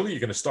 It's like, really, you're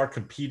going to start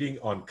competing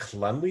on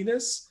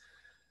cleanliness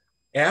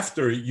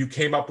after you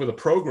came up with a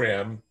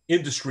program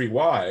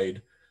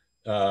industry-wide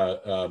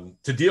to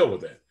deal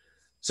with it.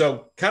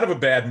 So kind of a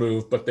bad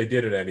move, but they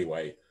did it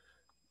anyway.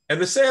 And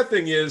the sad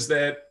thing is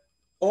that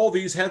all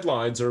these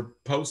headlines are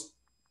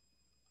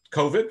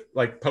post-COVID,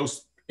 like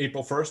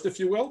post-April 1st, if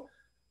you will.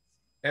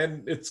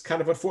 And it's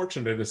kind of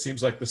unfortunate. It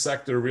seems like the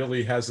sector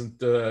really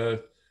hasn't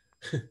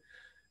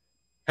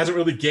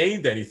really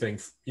gained anything,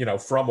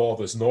 from all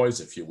this noise,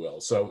 if you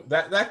will. So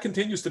that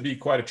continues to be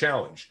quite a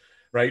challenge,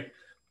 right?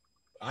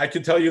 I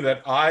can tell you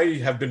that I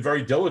have been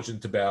very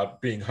diligent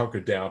about being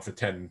hunkered down for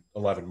 10,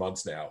 11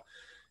 months now.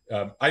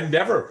 I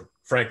never,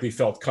 frankly,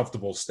 felt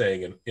comfortable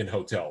staying in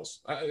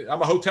hotels.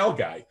 I'm a hotel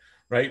guy,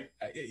 right?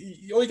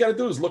 All you got to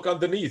do is look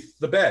underneath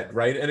the bed,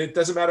 right? And it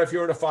doesn't matter if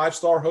you're in a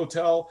 5-star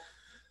hotel.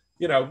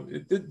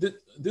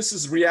 This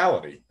is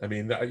reality. I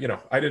mean,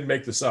 I didn't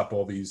make this up.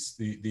 All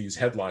these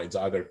headlines,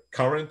 either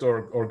current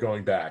or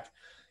going back.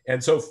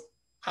 And so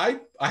I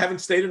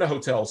haven't stayed in a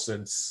hotel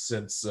since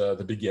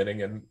the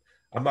beginning, and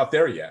I'm not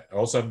there yet. I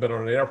also haven't been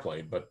on an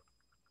airplane, but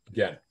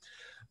again,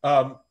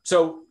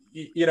 so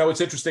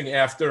it's interesting.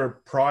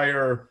 After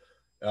prior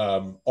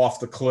off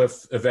the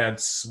cliff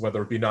events,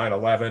 whether it be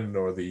 9/11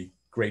 or the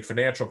great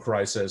financial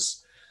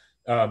crisis,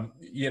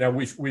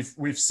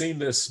 we've seen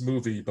this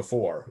movie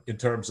before in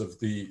terms of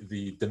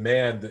the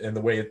demand and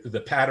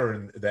the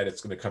pattern that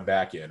it's going to come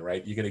back in,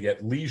 right? You're going to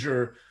get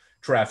leisure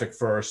traffic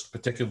first,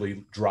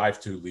 particularly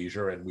drive-to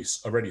leisure, and we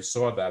already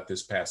saw that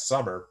this past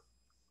summer.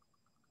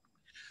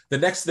 The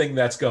next thing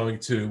that's going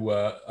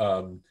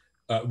to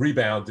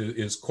rebound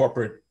is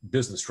corporate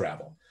business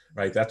travel,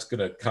 right? That's going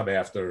to come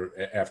after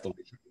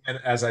leisure. And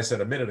as I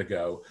said a minute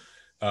ago,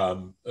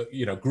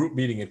 group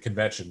meeting and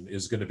convention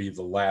is going to be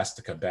the last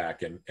to come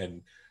back.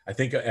 And I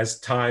think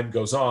as time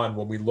goes on,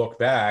 when we look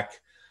back,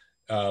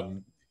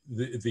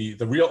 the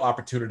real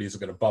opportunities are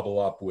going to bubble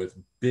up with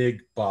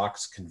big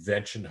box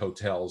convention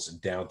hotels in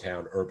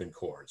downtown urban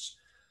cores.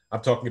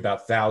 I'm talking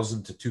about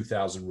 1,000 to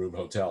 2,000 room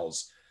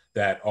hotels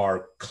that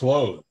are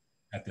closed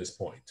at this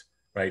point,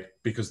 right?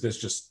 Because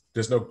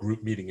there's no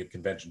group meeting and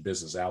convention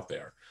business out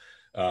there.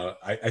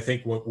 I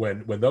think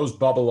when those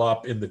bubble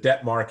up in the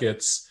debt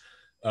markets,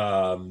 there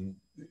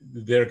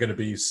are going to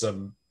be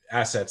some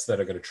assets that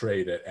are going to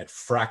trade at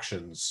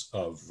fractions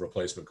of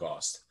replacement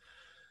cost.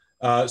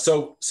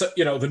 So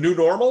the new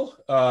normal.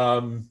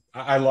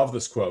 I love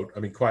this quote. I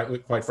mean,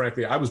 quite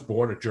frankly, I was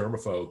born a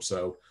germaphobe,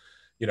 so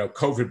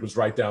COVID was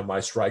right down my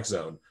strike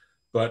zone.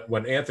 But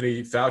when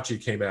Anthony Fauci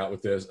came out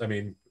with this, I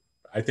mean,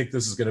 I think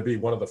this is going to be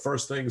one of the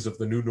first things of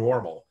the new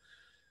normal.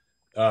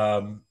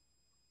 Before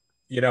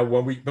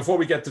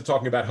we get to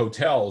talking about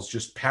hotels,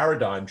 just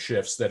paradigm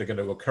shifts that are going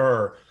to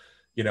occur,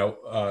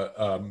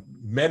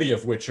 many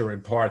of which are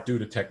in part due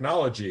to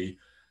technology,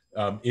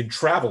 in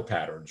travel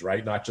patterns,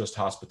 right? Not just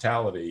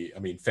hospitality. I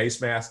mean,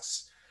 face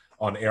masks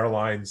on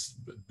airlines,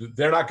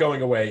 they're not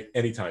going away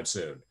anytime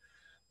soon.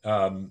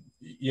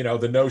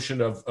 The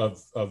notion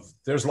of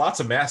there's lots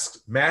of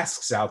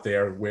masks out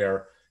there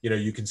where,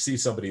 you can see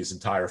somebody's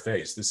entire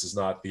face. This is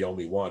not the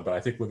only one, but I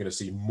think we're going to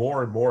see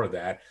more and more of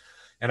that.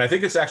 And I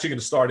think it's actually going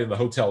to start in the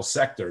hotel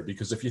sector,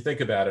 because if you think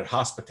about it,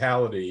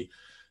 hospitality,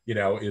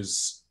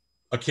 is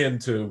akin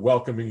to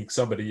welcoming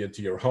somebody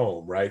into your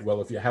home, right?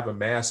 Well, if you have a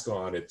mask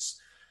on, it's,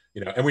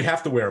 and we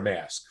have to wear a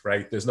mask,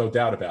 right? There's no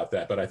doubt about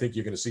that. But I think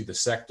you're going to see the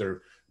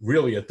sector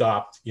really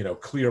adopt,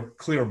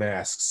 clear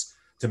masks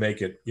to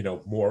make it,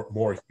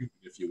 more human,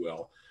 if you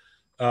will.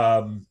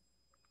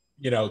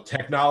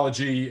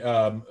 Technology,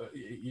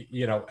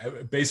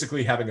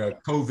 basically having a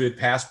COVID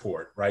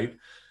passport, right?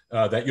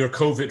 That you're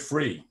COVID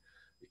free,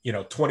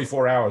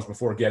 24 hours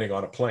before getting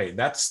on a plane.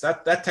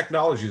 That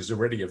technology is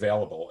already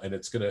available, and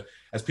it's gonna,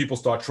 as people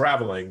start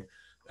traveling.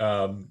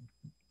 I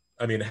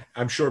mean,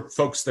 I'm sure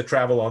folks that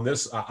travel on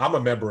this, I'm a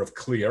member of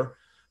Clear,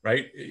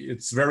 right?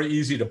 It's very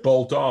easy to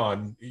bolt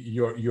on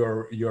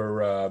your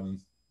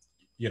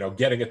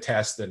getting a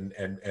test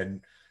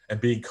and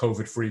being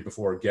COVID free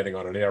before getting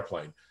on an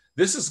airplane.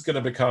 This is going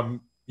to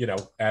become,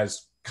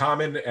 as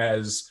common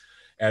as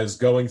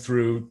going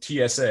through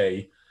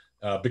TSA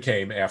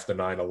became after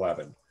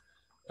 9/11.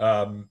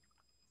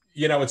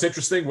 It's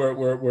interesting.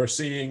 We're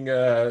seeing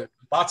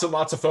lots and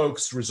lots of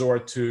folks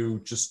resort to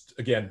just,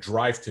 again,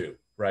 drive to,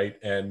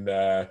 right? And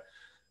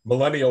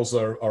millennials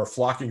are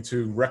flocking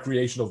to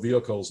recreational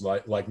vehicles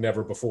like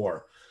never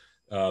before.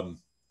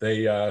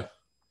 They have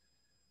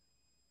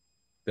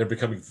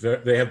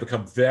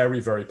become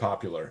very, very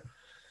popular.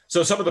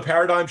 So some of the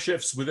paradigm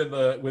shifts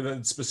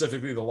within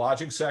specifically the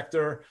lodging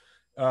sector,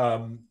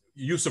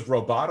 use of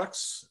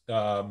robotics,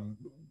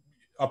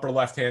 upper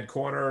left-hand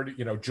corner,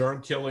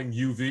 germ killing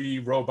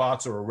UV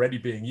robots are already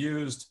being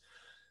used.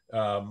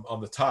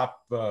 On the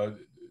top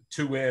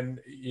two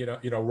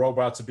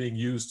robots are being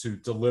used to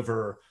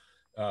deliver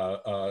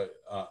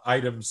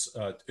items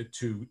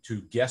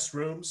to guest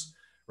rooms,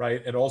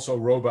 right? And also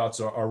robots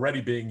are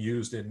already being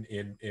used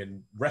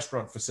in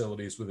restaurant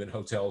facilities within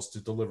hotels to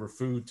deliver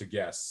food to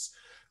guests.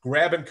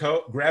 Grab and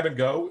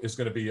go is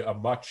going to be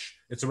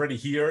it's already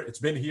here. It's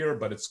been here,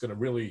 but it's going to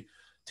really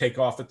take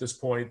off at this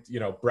point.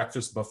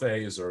 Breakfast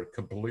buffets are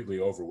completely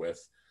over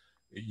with.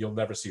 You'll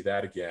never see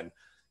that again.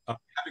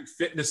 Having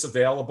fitness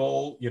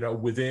available,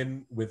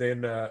 within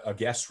a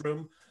guest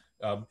room.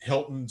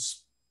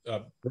 Hilton's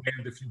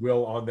brand, if you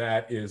will, on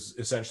that is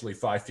essentially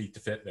 5 feet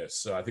to fitness.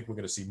 So I think we're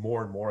going to see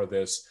more and more of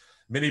this.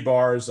 Mini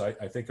bars, I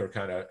think, are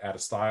kind of out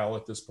of style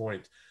at this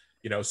point.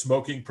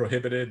 Smoking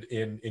prohibited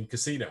in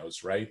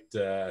casinos, right?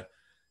 I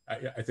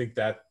think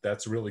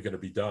that's really going to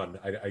be done.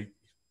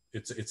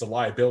 It's a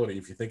liability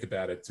if you think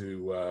about it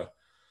to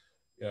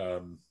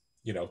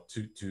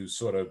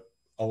sort of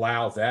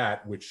allow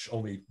that, which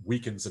only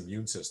weakens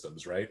immune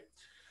systems, right?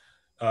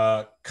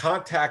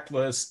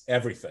 Contactless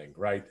everything,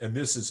 right? And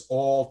this is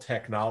all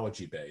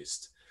technology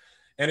based,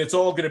 and it's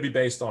all going to be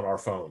based on our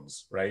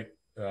phones, right?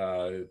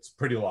 It's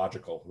pretty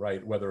logical,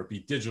 right? Whether it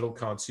be digital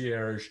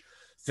concierge,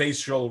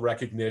 facial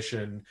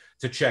recognition,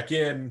 to check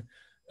in,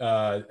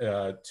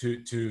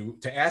 to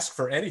ask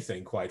for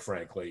anything, quite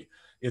frankly,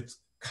 it's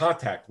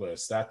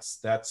contactless.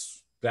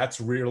 That's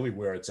really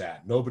where it's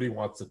at. Nobody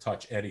wants to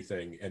touch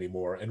anything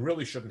anymore, and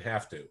really shouldn't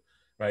have to,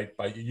 right?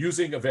 By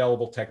using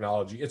available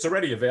technology, it's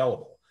already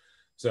available.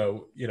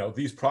 So,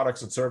 these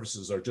products and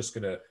services are just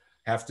going to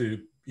have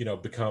to,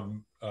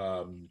 become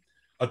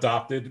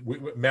adopted.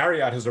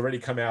 Marriott has already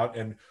come out,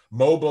 and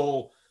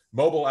mobile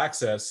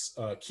access,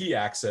 key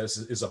access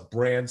is a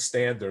brand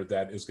standard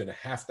that is going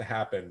to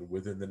happen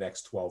within the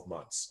next 12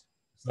 months.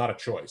 It's not a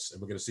choice.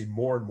 And we're going to see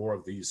more and more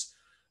of these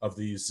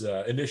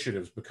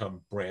initiatives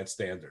become brand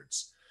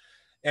standards.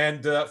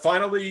 And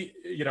finally,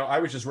 you know, I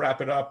would just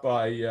wrap it up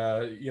by,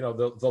 you know,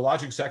 the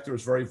lodging sector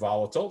is very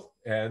volatile,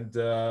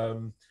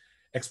 and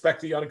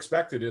expect the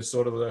unexpected is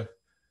sort of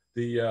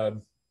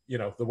the you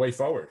know, the way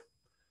forward.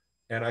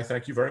 And I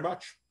thank you very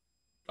much.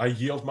 I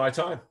yield my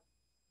time.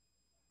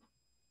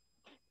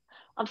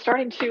 I'm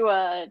starting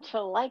to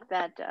like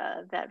that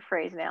that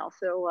phrase now.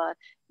 So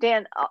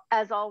Dan,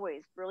 as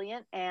always,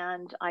 brilliant,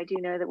 and I do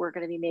know that we're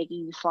going to be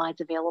making the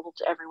slides available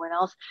to everyone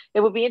else.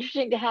 It would be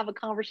interesting to have a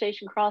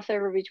conversation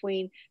crossover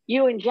between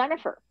you and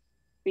Jennifer,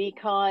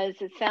 because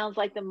it sounds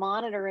like the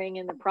monitoring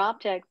and the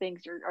PropTech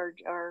things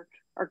are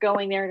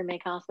going there to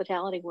make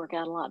hospitality work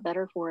out a lot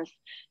better for us.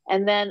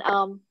 And then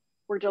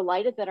we're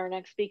delighted that our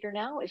next speaker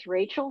now is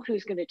Rachel,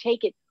 who's going to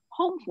take it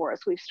home for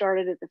us. We've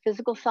started at the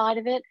physical side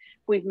of it,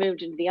 we've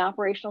moved into the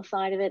operational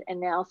side of it,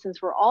 and now,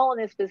 since we're all in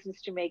this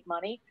business to make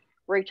money,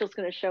 Rachel's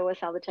going to show us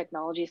how the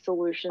technology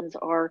solutions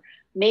are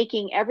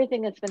making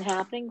everything that's been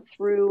happening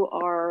through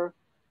our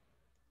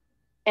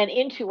and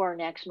into our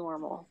next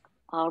normal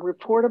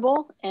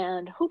reportable,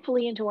 and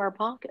hopefully into our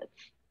pockets.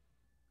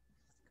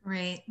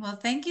 Great. Well,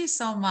 thank you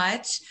so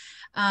much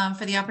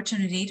for the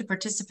opportunity to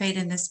participate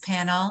in this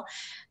panel.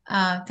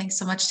 Thanks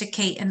so much to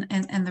Cate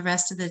and the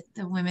rest of the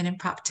Women in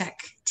PropTech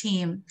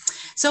team.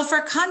 So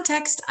for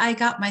context, I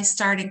got my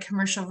start in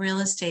commercial real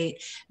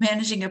estate,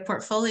 managing a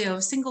portfolio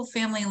of single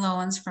family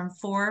loans from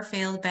 4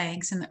 failed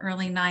banks in the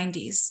early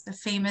 90s, the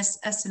famous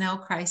S&L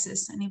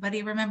crisis.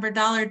 Anybody remember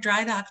Dollar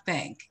Dry Dock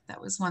Bank? That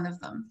was one of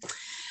them.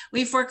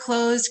 We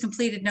foreclosed,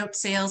 completed note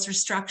sales,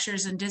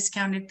 restructures, and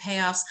discounted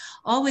payoffs,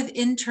 all with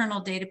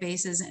internal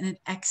databases and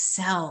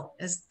Excel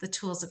as the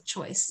tools of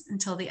choice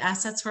until the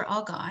assets were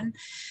all gone.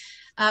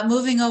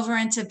 Moving over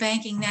into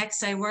banking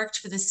next, I worked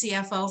for the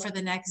CFO for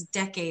the next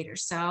decade or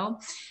so.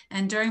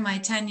 And during my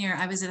tenure,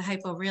 I was at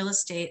Hypo Real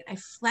Estate. I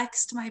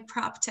flexed my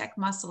PropTech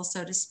muscle,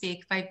 so to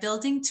speak, by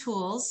building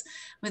tools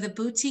with a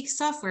boutique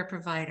software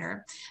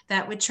provider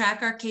that would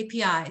track our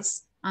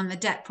KPIs on the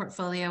debt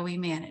portfolio we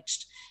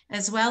managed,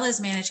 as well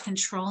as manage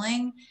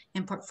controlling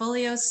and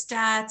portfolio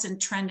stats and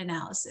trend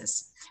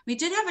analysis. We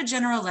did have a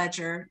general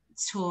ledger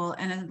tool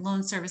and a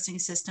loan servicing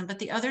system, but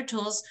the other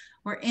tools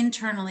were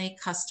internally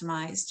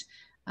customized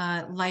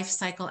life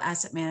cycle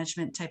asset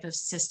management type of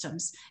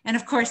systems. And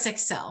of course,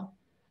 Excel.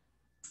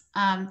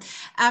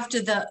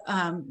 After the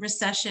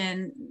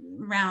recession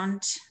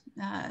round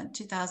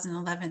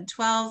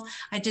 2011-12,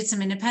 I did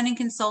some independent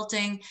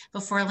consulting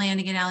before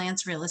landing at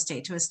Allianz Real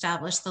Estate to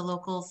establish the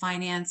local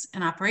finance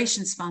and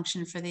operations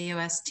function for the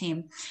US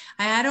team.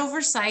 I had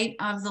oversight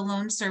of the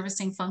loan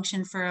servicing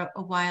function for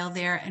a while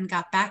there and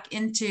got back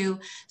into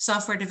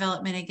software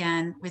development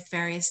again with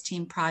various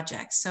team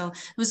projects. So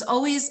it was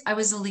always, I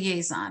was a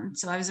liaison.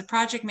 So I was a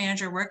project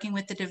manager working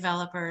with the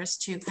developers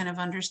to kind of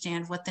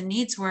understand what the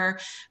needs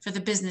were for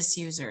the business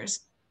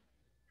users.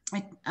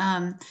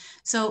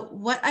 So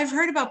what I've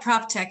heard about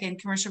PropTech and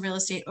commercial real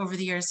estate over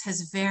the years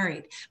has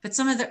varied, but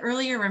some of the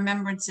earlier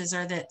remembrances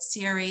are that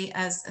CRE,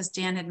 as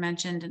Dan had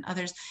mentioned and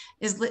others,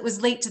 was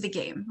late to the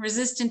game,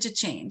 resistant to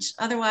change,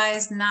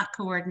 otherwise not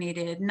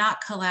coordinated,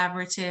 not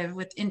collaborative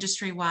with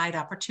industry-wide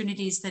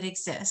opportunities that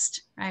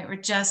exist, right? We're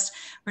just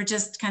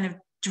kind of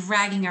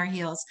dragging our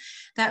heels.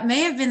 That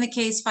may have been the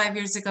case 5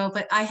 years ago,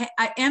 but I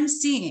am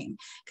seeing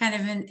kind of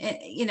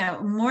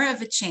more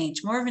of a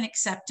change, more of an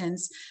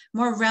acceptance,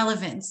 more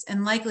relevance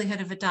and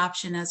likelihood of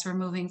adoption as we're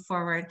moving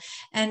forward.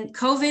 And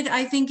COVID,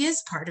 I think,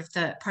 is part of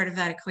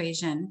that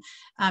equation.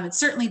 It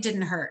certainly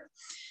didn't hurt.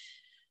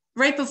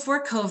 Right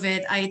before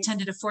COVID, I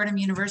attended a Fordham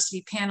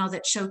University panel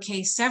that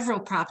showcased several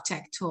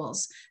PropTech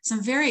tools.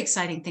 Some very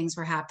exciting things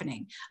were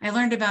happening. I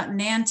learned about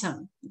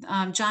Nantum.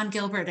 John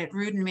Gilbert at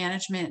Rudin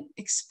Management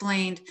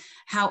explained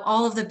how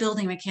all of the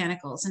building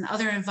mechanicals and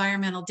other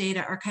environmental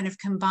data are kind of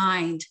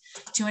combined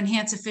to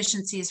enhance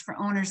efficiencies for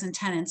owners and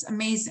tenants.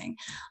 Amazing.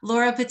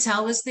 Laura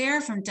Patel was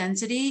there from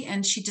Density,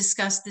 and she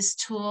discussed this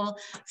tool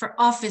for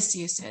office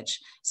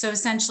usage. So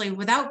essentially,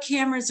 without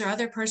cameras or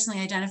other personally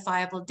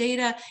identifiable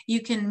data,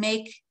 you can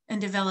make and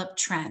develop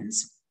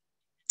trends.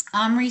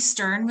 Omri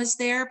Stern was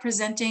there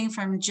presenting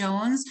from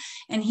Jones,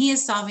 and he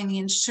is solving the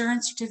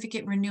insurance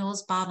certificate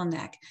renewals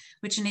bottleneck,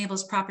 which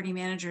enables property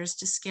managers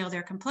to scale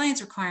their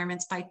compliance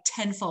requirements by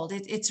tenfold.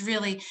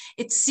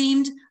 It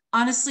seemed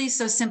honestly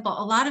so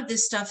simple. A lot of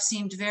this stuff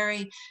seemed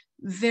very,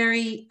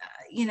 you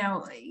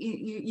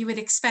would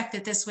expect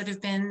that this would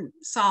have been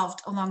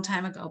solved a long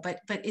time ago,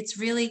 but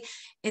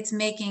it's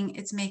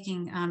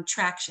making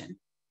traction.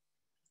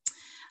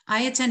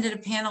 I attended a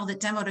panel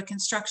that demoed a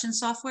construction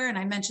software, and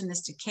I mentioned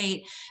this to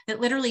Cate, that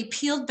literally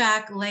peeled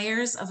back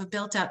layers of a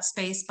built-out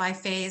space by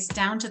phase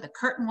down to the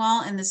curtain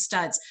wall and the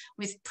studs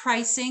with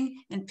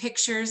pricing and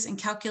pictures and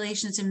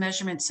calculations and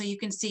measurements. So you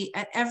can see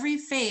at every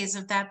phase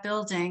of that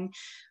building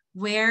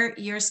where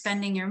you're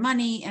spending your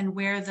money and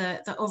where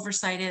the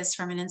oversight is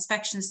from an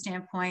inspection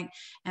standpoint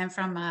and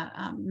from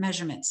a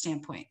measurement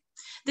standpoint.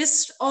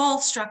 This all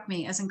struck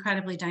me as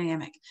incredibly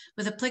dynamic,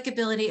 with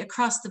applicability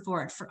across the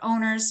board for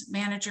owners,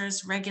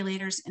 managers,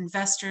 regulators,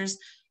 investors.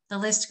 The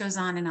list goes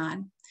on and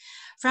on.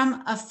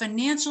 from a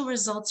financial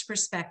results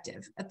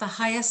perspective at the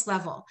highest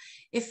level.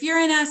 If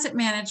you're in asset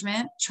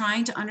management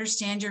trying to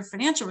understand your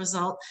financial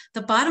result,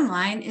 the bottom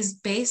line is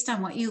based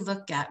on what you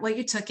look at, what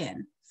you took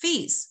in,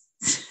 fees.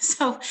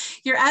 So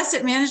your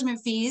asset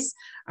management fees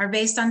are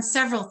based on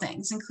several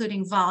things,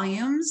 including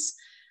volumes,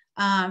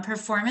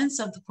 performance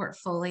of the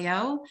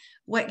portfolio,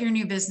 what your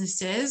new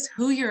business is,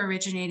 who you're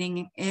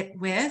originating it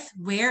with,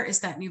 where is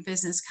that new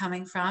business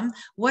coming from,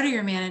 what are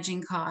your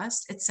managing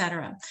costs,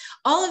 etc.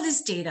 All of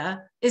this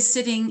data is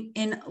sitting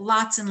in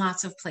lots and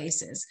lots of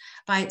places,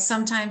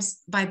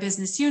 sometimes by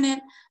business unit,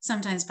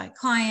 sometimes by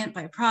client,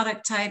 by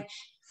product type.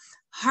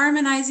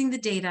 Harmonizing the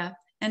data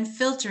and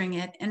filtering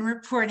it and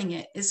reporting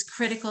it is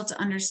critical to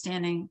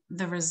understanding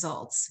the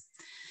results.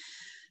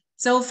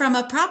 So from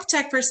a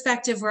PropTech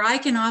perspective, where I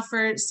can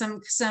offer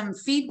some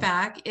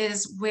feedback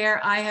is where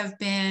I have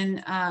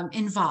been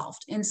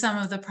involved in some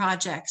of the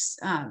projects,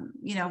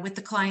 with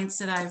the clients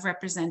that I've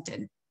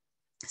represented.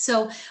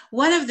 So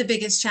one of the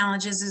biggest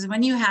challenges is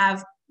when you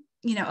have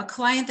a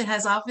client that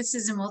has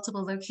offices in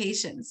multiple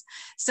locations.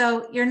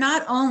 So you're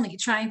not only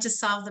trying to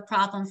solve the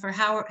problem for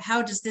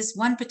how does this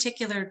one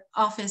particular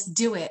office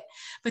do it,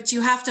 but you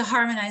have to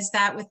harmonize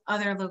that with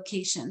other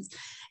locations.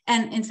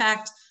 And in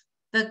fact,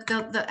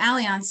 the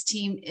Allianz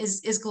team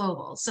is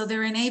global. So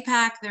they're in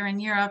APAC, they're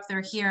in Europe,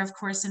 they're here, of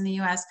course, in the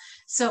US.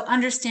 So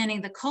understanding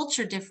the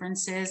culture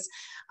differences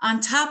on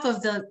top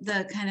of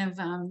the kind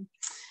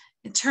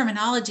of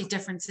terminology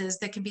differences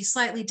that can be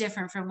slightly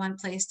different from one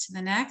place to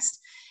the next.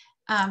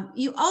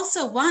 You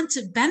also want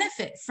to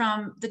benefit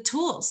from the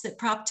tools that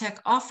PropTech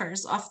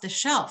offers off the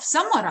shelf,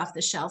 somewhat off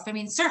the shelf. I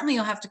mean, certainly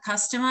you'll have to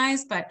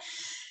customize, but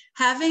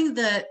having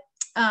the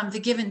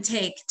give and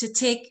take to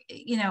take,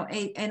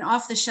 an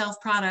off the shelf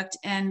product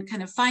and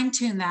kind of fine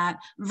tune that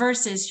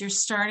versus you're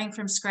starting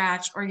from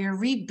scratch or you're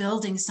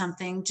rebuilding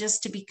something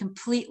just to be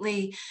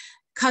completely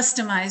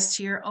customized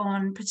to your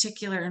own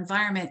particular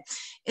environment.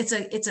 It's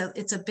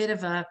a bit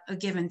of a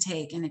give and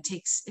take, and it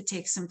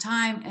takes some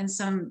time and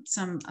some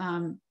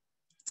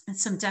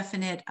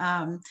definite,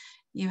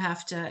 you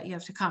have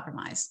to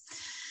compromise.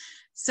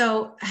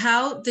 So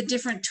how the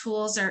different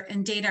tools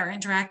and data are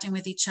interacting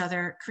with each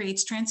other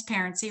creates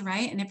transparency,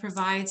 right? And it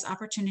provides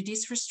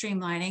opportunities for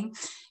streamlining.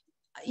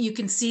 You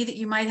can see that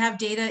you might have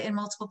data in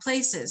multiple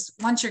places.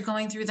 Once you're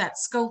going through that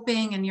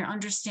scoping and you're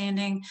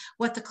understanding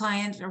what the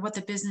client or what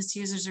the business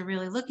users are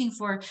really looking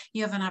for,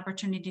 you have an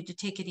opportunity to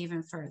take it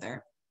even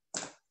further.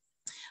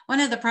 One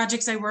of the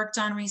projects I worked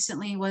on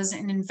recently was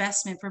an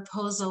investment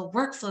proposal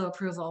workflow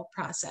approval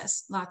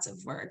process, lots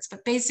of words,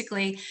 but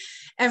basically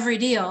every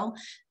deal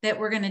that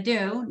we're going to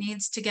do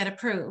needs to get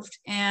approved.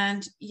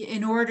 And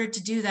in order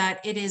to do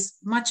that, it is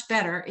much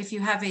better if you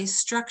have a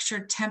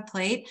structured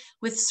template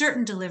with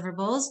certain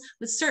deliverables,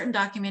 with certain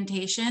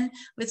documentation,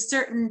 with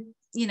certain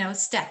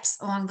steps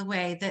along the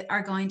way that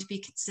are going to be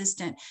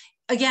consistent.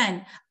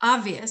 Again,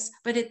 obvious,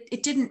 but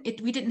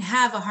we didn't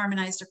have a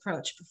harmonized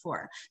approach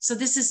before. So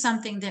this is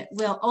something that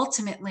will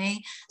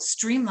ultimately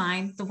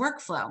streamline the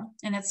workflow.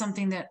 And it's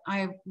something that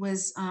I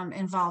was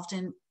involved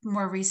in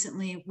more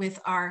recently with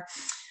our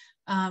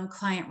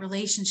client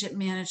relationship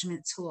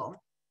management tool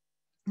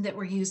that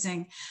we're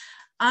using.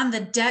 On the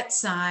debt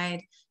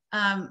side,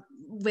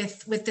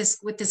 with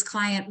this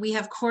client, we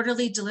have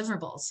quarterly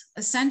deliverables.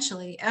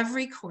 Essentially,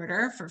 every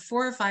quarter for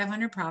 400 or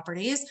 500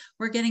 properties,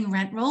 we're getting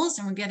rent rolls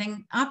and we're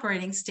getting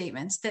operating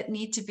statements that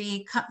need to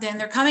be, then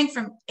they're coming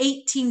from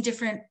 18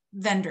 different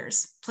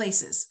vendors,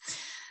 places.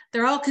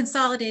 They're all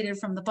consolidated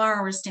from the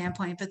borrower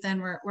standpoint, but then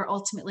we're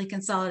ultimately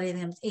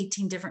consolidating them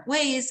 18 different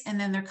ways, and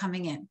then they're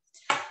coming in.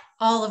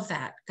 All of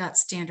that got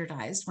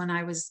standardized when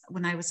I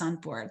was on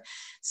board.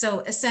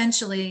 So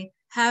essentially,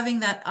 having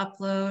that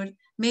upload,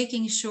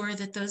 making sure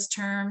that those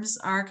terms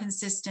are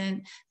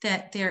consistent,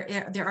 that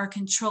there are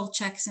control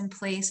checks in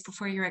place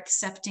before you're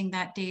accepting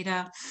that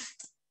data.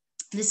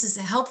 This is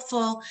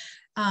helpful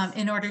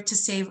in order to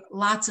save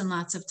lots and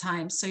lots of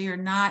time. So you're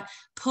not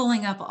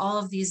pulling up all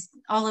of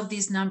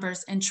these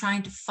numbers and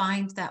trying to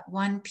find that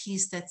one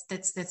piece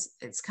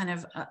that's kind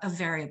of a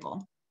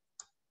variable.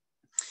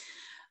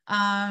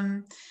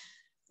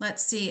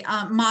 Let's see,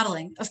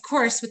 modeling. Of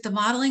course, with the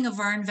modeling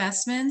of our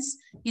investments,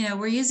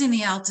 we're using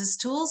the Altus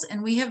tools,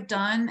 and we have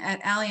done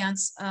at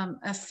Allianz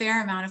a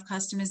fair amount of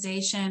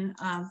customization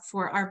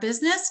for our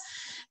business.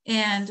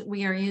 And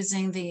we are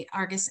using the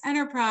Argus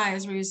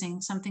Enterprise. We're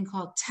using something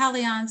called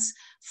Taliance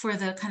for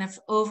the kind of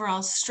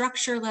overall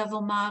structure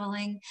level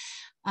modeling.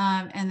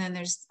 And then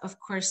there's, of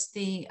course,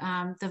 the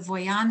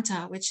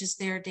Voyanta, which is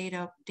their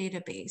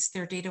database,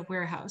 their data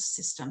warehouse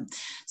system.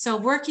 So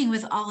working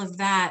with all of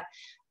that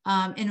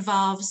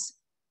involves,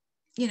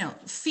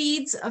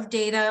 feeds of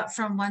data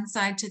from one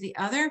side to the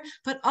other,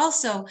 but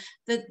also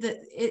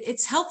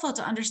it's helpful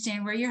to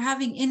understand where you're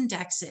having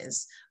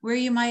indexes, where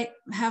you might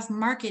have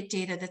market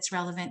data that's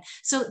relevant.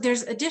 So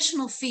there's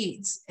additional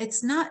feeds.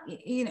 It's not,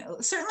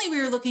 certainly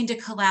we were looking to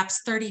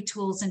collapse 30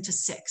 tools into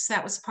 6.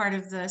 That was part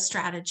of the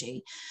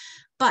strategy.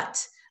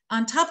 But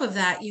on top of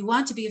that, you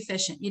want to be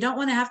efficient. You don't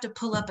want to have to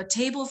pull up a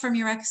table from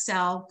your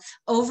Excel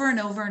over and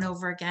over and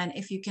over again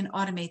if you can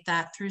automate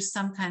that through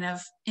some kind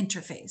of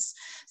interface.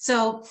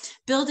 So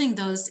building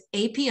those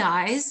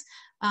APIs,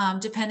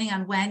 depending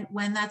on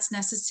when that's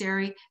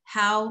necessary,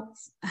 how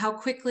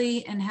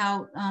quickly and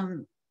how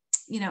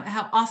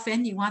how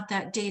often you want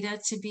that data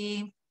to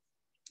be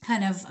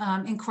kind of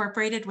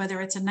incorporated, whether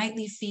it's a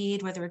nightly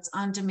feed, whether it's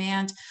on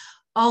demand.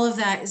 All of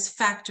that is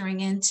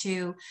factoring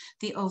into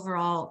the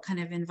overall kind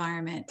of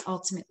environment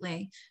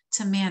ultimately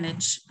to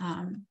manage,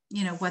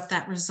 what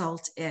that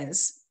result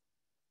is.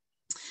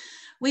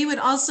 We would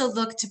also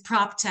look to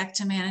PropTech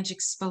to manage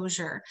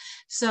exposure.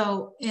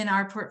 So in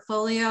our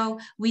portfolio,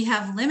 we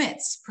have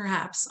limits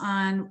perhaps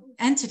on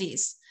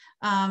entities,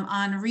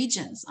 on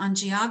regions, on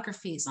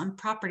geographies, on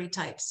property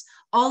types.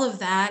 All of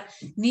that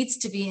needs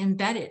to be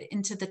embedded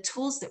into the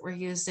tools that we're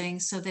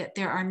using so that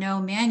there are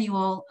no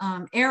manual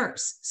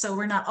errors. So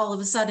we're not all of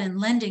a sudden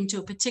lending to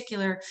a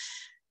particular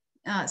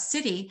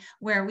city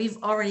where we've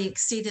already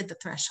exceeded the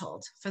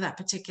threshold for that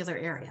particular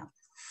area.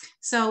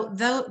 So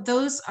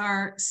those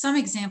are some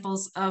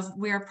examples of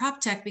where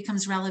PropTech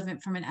becomes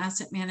relevant from an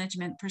asset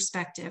management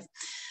perspective.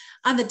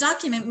 On the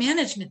document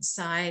management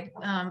side,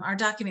 our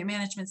document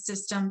management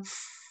system,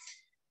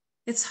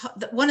 it's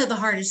one of the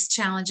hardest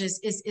challenges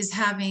is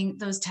having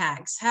those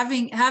tags,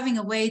 having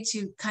a way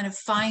to kind of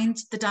find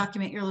the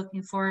document you're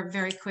looking for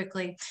very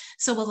quickly.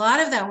 So a lot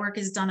of that work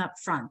is done up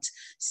front.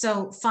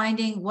 So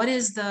finding what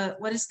is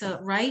the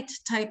right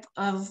type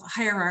of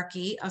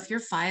hierarchy of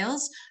your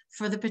files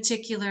for the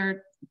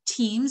particular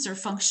teams or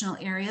functional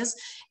areas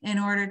in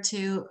order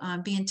to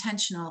be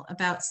intentional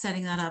about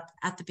setting that up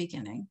at the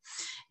beginning.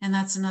 And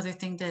that's another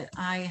thing that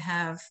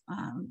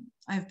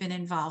I've been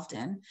involved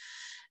in.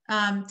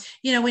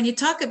 When you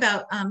talk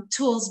about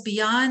tools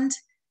beyond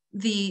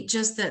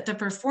just the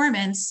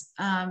performance,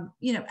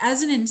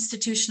 as an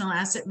institutional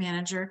asset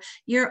manager,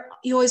 you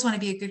always want to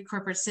be a good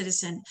corporate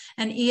citizen,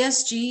 and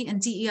ESG and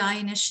DEI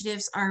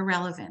initiatives are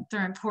relevant.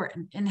 They're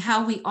important, and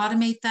how we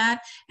automate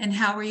that and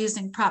how we're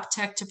using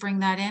PropTech to bring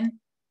that in.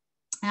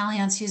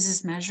 Allianz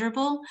uses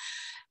Measurable,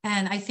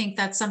 and I think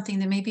that's something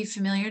that may be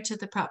familiar to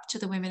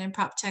the Women in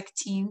PropTech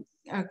team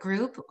or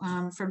group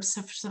from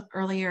some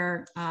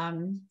earlier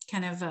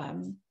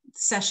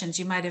sessions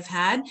you might have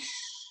had.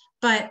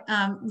 But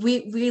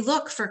we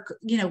look for,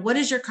 what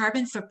is your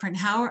carbon footprint?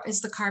 How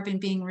is the carbon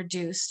being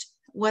reduced?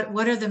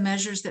 What are the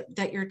measures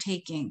that you're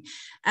taking?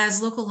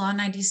 As Local Law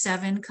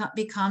 97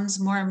 becomes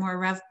more and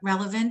more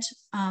relevant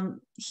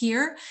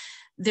here,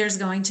 there's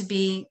going to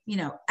be,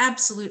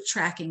 absolute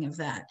tracking of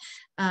that,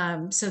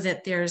 so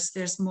that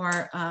there's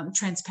more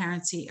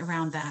transparency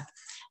around that.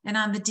 And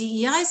on the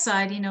DEI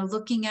side,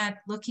 looking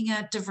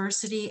at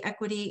diversity,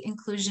 equity,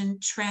 inclusion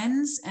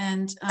trends,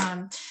 and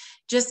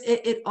just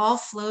it all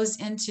flows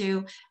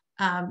into,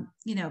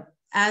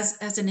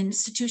 as an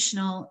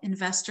institutional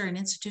investor, an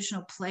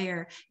institutional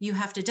player, you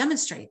have to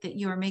demonstrate that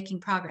you are making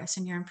progress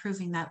and you're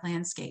improving that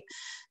landscape.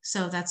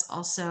 So that's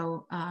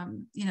also,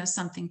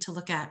 something to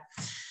look at.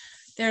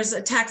 There's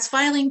a tax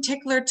filing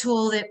tickler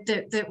tool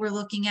that we're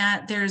looking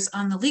at. There's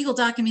on the legal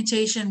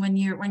documentation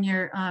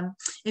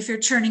if you're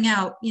churning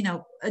out,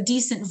 a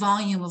decent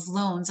volume of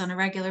loans on a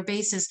regular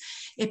basis,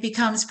 it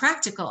becomes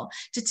practical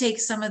to take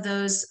some of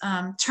those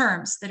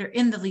terms that are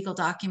in the legal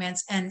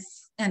documents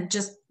and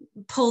just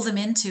pull them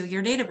into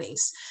your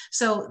database.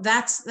 So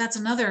that's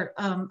another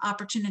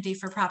opportunity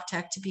for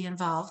PropTech to be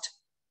involved.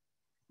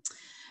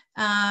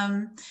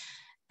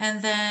 And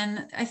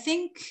then I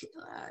think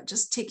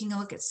just taking a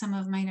look at some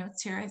of my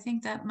notes here, I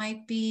think that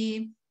might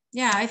be,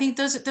 I think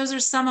those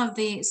are some of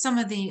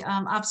the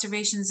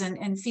observations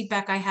and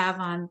feedback I have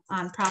on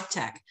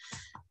PropTech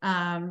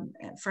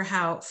for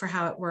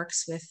how it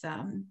works with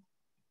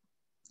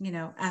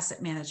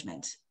asset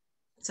management.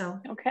 So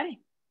okay.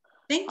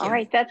 Thank you. All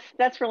right,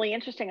 that's really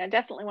interesting. I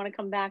definitely want to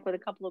come back with a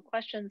couple of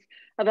questions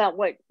about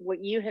what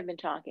you have been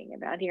talking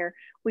about here.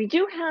 We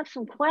do have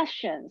some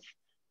questions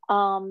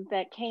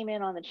that came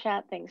in on the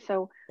chat thing.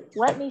 So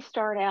let me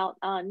start out.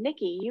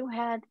 Nikki, you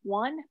had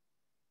one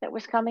that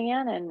was coming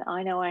in, and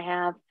I know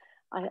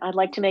I'd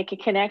like to make a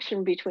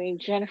connection between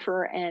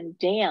Jennifer and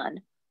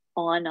Dan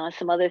on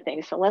some other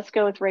things. So let's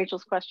go with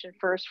Rachel's question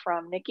first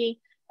from Nikki,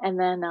 and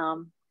then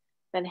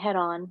head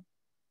on.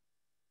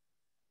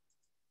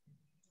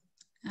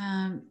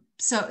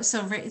 So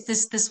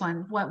this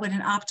one, what would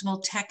an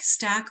optimal tech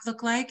stack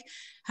look like?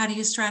 How do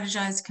you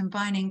strategize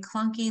combining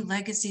clunky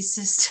legacy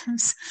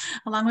systems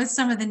along with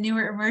some of the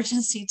newer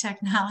emergency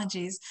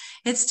technologies?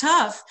 It's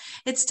tough.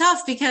 It's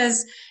tough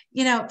because,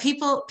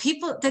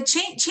 the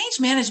change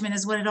management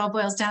is what it all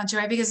boils down to,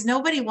 right? Because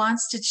nobody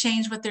wants to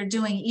change what they're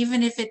doing,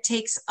 even if it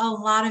takes a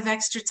lot of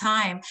extra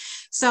time.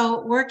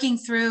 So working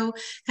through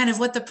kind of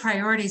what the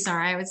priorities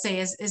are, I would say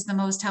is the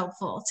most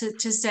helpful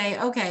to say,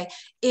 okay,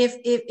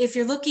 if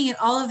you're looking at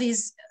all of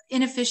these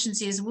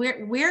inefficiencies,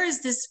 where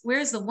is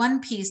the one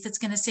piece that's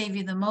going to save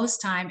you the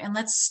most time, and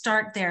let's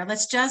start there.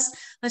 Let's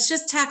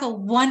just tackle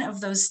one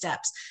of those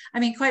steps. I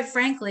mean, quite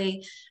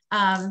frankly,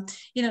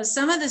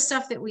 Some of the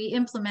stuff that we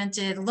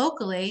implemented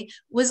locally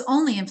was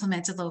only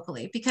implemented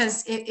locally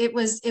because it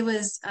was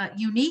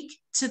unique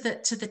to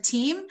the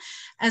team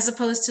as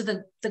opposed to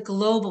the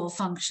global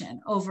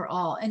function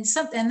overall. And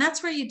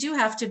that's where you do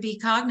have to be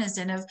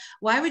cognizant of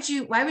why would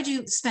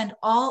you spend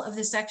all of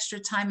this extra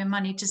time and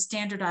money to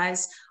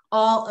standardize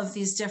all of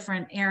these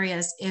different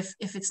areas if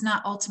it's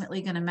not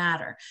ultimately going to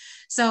matter.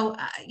 So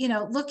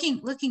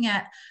looking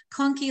at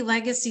clunky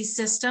legacy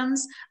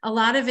systems, a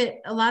lot of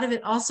it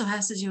also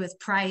has to do with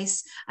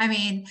price. I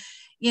mean,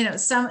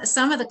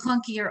 some of the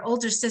clunkier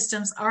older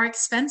systems are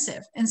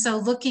expensive, and so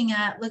looking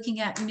at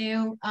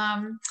new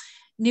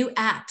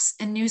apps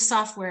and new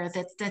software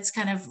that's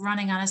kind of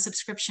running on a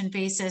subscription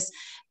basis,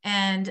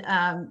 and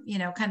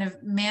kind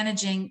of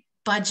managing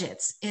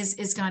budgets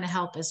is going to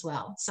help as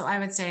well. So I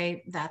would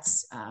say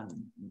that's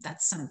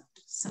some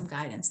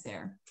guidance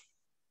there.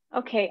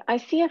 Okay, I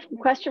see a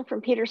question from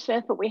Peter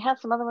Smith, but we have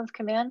some other ones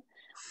come in.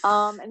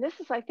 And this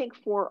is, I think,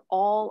 for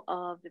all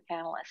of the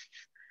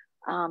panelists.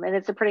 And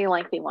it's a pretty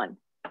lengthy one.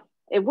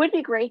 It would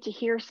be great to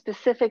hear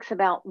specifics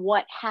about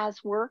what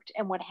has worked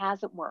and what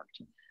hasn't worked.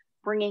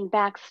 Bringing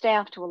back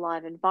staff to a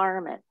live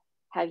environment.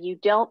 Have you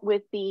dealt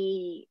with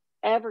the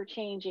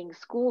ever-changing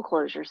school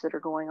closures that are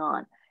going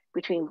on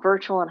between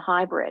virtual and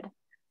hybrid?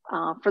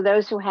 For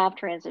those who have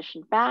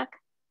transitioned back,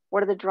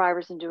 what are the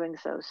drivers in doing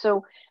so?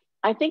 So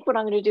I think what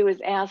I'm going to do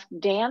is ask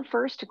Dan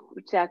first to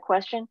that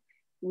question.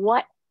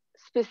 What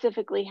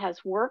specifically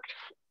has worked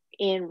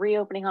in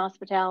reopening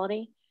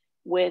hospitality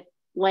with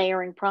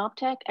layering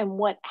PropTech, and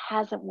what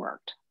hasn't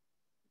worked?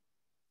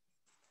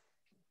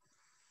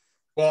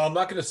 Well, I'm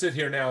not going to sit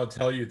here now and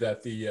tell you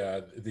that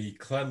the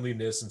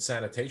cleanliness and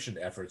sanitation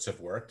efforts have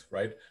worked,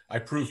 right? I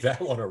proved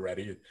that one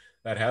already.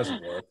 That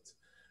hasn't worked.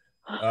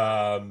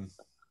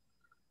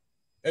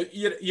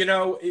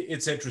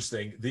 It's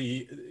interesting.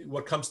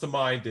 What comes to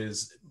mind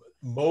is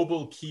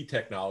mobile key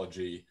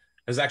technology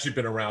has actually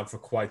been around for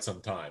quite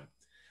some time.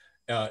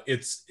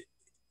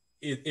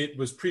 It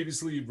was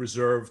previously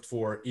reserved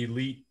for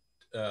elite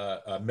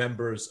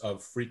members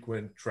of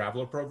frequent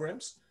traveler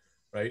programs,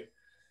 right?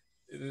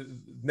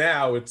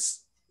 Now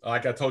it's,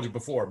 like I told you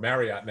before,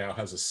 Marriott now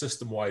has a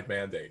system-wide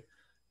mandate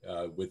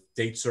with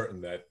date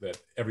certain that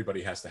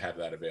everybody has to have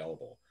that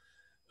available.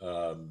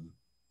 So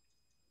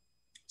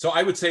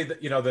I would say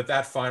that,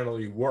 that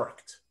finally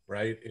worked,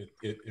 right?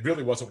 It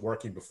really wasn't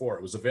working before.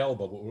 It was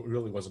available, but it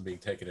really wasn't being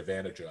taken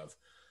advantage of.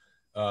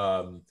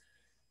 I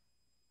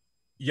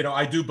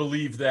do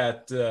believe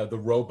that the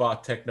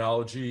robot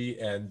technology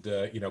and,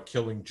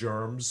 killing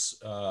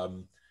germs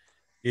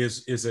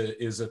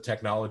is a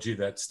technology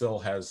that still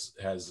has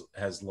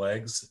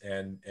legs,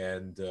 and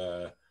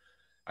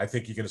I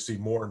think you're going to see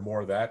more and more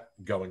of that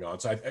going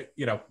on. So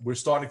we're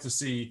starting to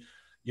see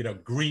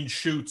green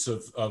shoots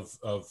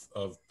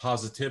of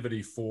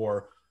positivity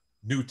for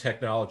new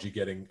technology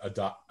getting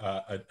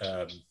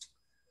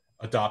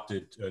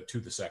adopted to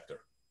the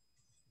sector.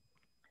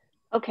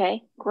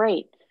 Okay,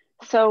 great.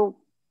 So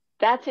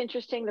that's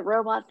interesting. The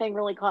robot thing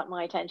really caught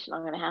my attention.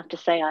 I'm going to have to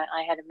say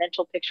I had a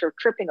mental picture of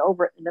tripping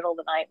over it in the middle of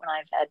the night when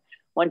I've had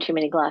one too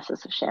many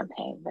glasses of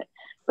champagne.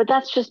 But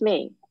that's just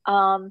me.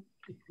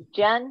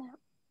 Jen,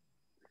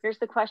 here's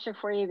the question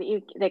for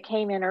you that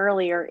came in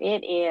earlier.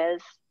 It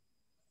is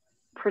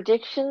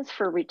predictions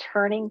for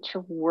returning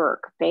to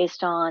work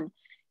based on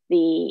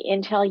the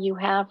intel you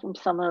have from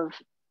some of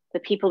the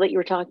people that you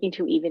were talking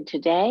to even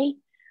today,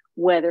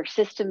 whether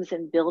systems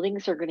and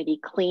buildings are going to be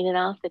clean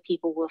enough that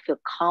people will feel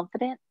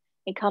confident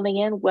in coming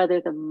in, whether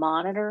the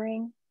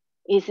monitoring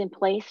is in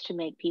place to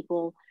make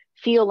people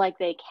feel like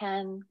they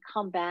can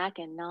come back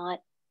and not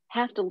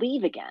have to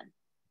leave again.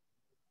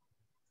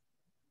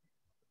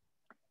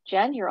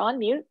 Jen, you're on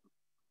mute.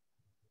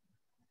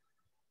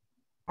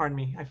 Pardon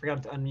me, I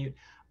forgot to unmute.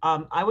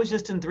 I was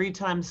just in 3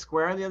 Times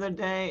Square the other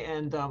day,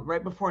 and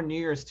right before New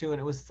Year's too, and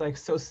it was like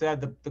so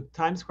sad. The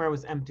Times Square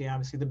was empty.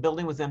 Obviously, the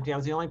building was empty. I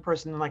was the only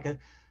person in like a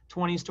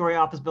 20-story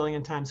office building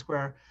in Times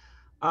Square,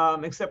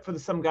 except for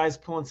some guys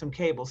pulling some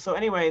cables. So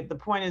anyway, the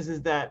point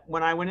is that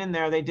when I went in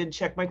there, they did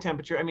check my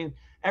temperature. I mean,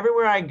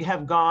 everywhere I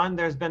have gone,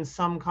 there's been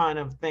some kind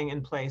of thing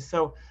in place.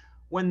 So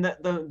when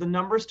the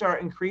numbers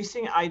start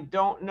increasing, I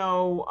don't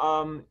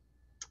know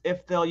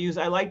if they'll use,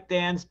 I like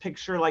Dan's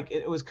picture, like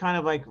it was kind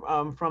of like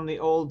from the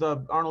old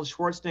Arnold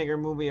Schwarzenegger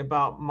movie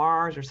about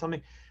Mars or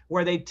something,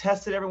 where they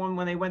tested everyone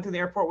when they went through the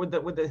airport with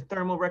the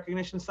thermal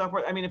recognition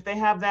software. I mean, if they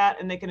have that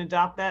and they can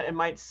adopt that, it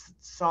might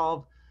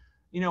solve,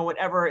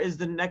 whatever is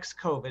the next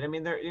COVID. I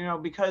mean, they're,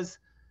 because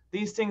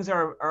these things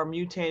are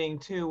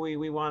mutating too.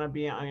 We want to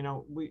be,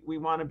 we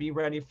want to be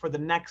ready for the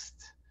next,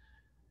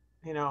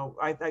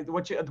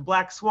 the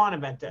Black Swan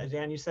event,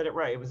 Dan, you said it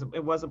right.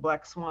 It was a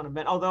Black Swan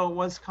event, although it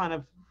was kind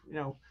of,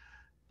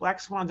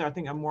 Black Swans, I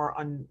think, are more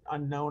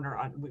unknown,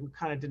 or we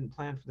kind of didn't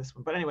plan for this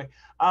one. But anyway,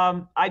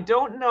 I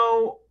don't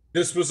know.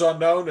 This was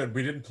unknown and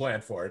we didn't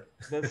plan for it.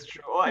 That's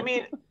true. Well, I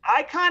mean,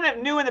 I kind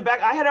of knew in the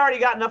back, I had already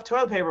got enough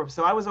toilet paper,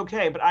 so I was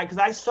okay. But because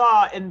I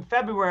saw in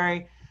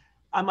February,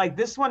 I'm like,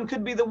 this one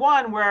could be the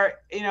one where,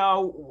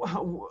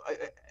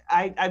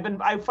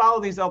 I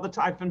follow these all the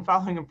time. I've been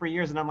following them for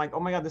years, and I'm like, oh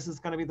my God, this is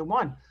going to be the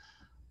one.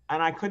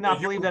 And I could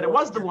not believe that it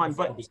was the one,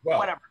 but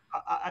whatever.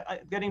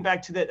 Getting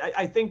back to that,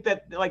 I think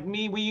that like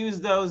me, we use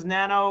those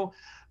nano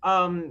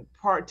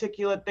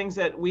particulate things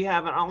that we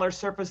have on all our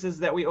surfaces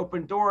that we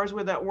open doors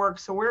with that work.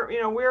 So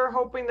we're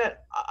hoping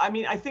that, I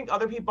mean, I think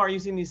other people are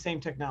using these same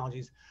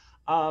technologies,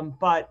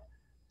 but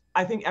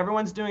I think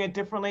everyone's doing it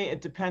differently.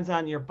 It depends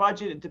on your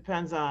budget. It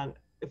depends on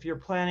if you're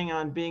planning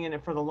on being in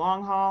it for the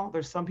long haul.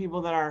 There's some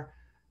people that are,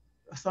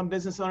 some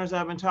business owners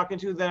I've been talking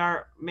to that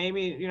are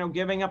maybe,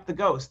 giving up the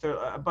ghost,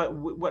 but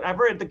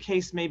whatever the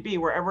case may be,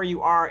 wherever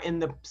you are in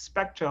the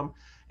spectrum.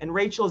 And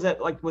Rachel's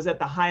was at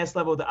the highest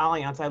level of the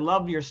Allianz. I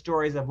love your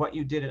stories of what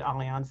you did at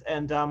Allianz.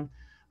 And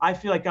I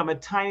feel like I'm a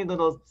tiny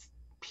little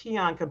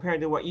peon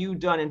compared to what you've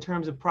done in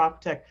terms of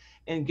PropTech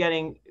and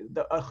getting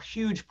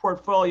huge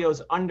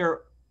portfolios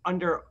under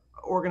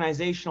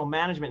organizational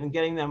management and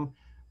getting them,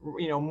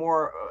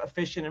 more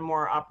efficient and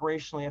more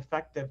operationally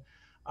effective.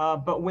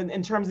 But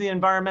in terms of the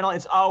environmental,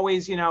 it's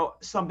always,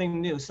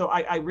 something new. So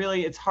I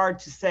really, it's hard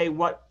to say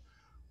what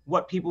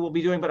people will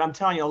be doing, but I'm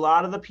telling you, a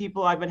lot of the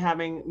people I've been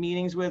having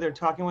meetings with or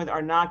talking with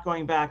are not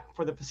going back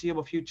for the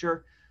foreseeable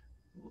future.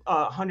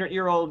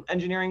 100-year-old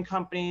engineering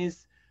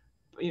companies,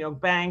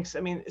 banks. I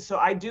mean, so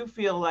I do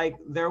feel like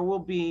there will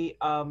be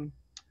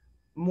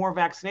more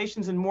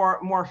vaccinations and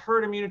more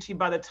herd immunity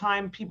by the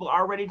time people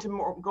are ready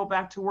to go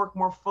back to work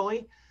more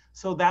fully.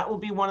 So that will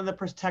be one of the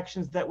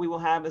protections that we will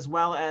have, as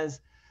well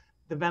as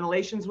the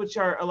ventilations, which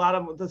are a lot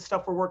of the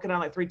stuff we're working on,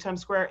 like 3 Times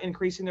Square,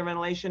 increasing their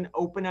ventilation,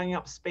 opening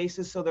up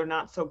spaces so they're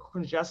not so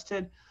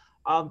congested.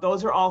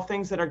 Those are all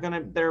things that are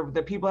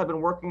that people have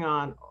been working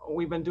on.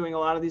 We've been doing a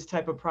lot of these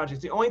type of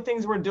projects. The only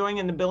things we're doing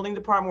in the building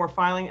department, we're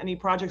filing any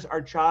projects,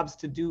 are jobs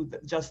to do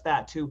just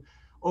that, to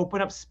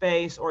open up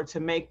space or to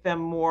make them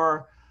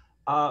more,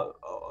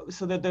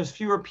 so that there's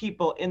fewer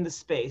people in the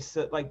space.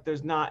 So like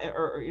there's not,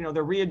 or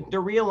they're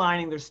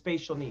realigning their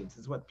spatial needs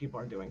is what people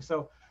are doing.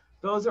 So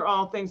those are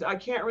all things. I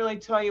can't really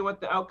tell you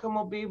what the outcome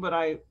will be, but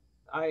if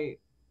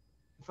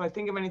I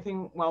think of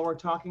anything while we're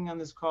talking on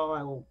this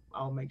call,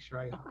 I'll make sure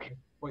I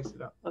voice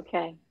it up.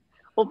 Okay.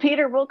 Well,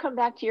 Peter, we'll come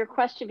back to your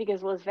question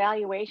because it was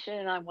valuation,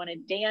 and I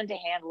wanted Dan to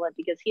handle it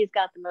because he's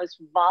got the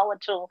most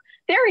volatile.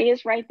 There he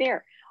is, right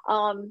there.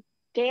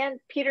 Dan,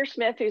 Peter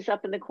Smith, who's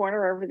up in the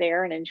corner over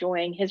there and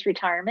enjoying his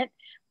retirement.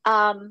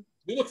 You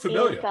look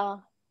familiar. I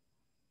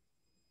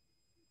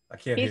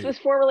can't. He was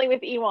formerly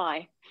with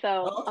EY,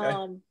 so. Oh,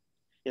 okay.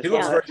 He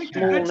looks very picked a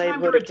good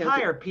time to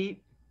retire,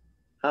 Pete.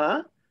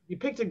 Huh? You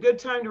picked a good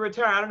time to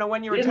retire. I don't know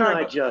when you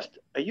retired.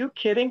 Are you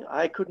kidding?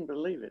 I couldn't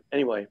believe it.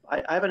 Anyway,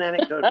 I have an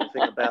anecdotal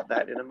thing about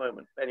that in a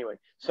moment. Anyway,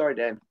 sorry,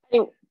 Dan.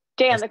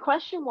 Dan, the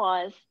question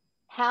was,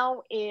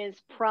 how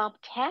is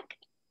PropTech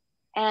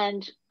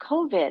and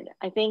COVID?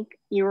 I think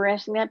you were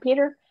asking that,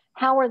 Peter.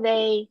 How are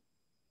they,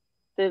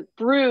 the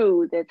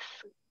brew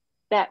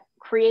that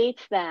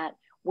creates that,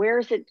 where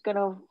is it going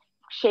to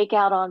shake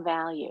out on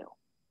value?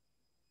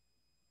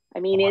 I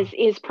mean,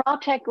 is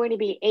PropTech going to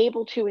be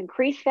able to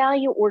increase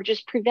value or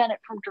just prevent it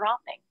from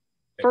dropping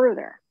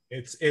further?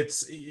 It's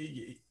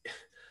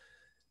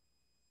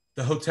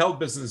the hotel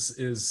business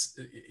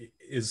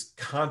is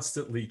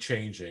constantly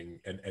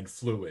changing and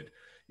fluid.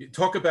 You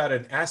talk about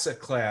an asset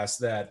class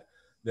that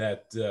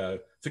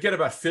forget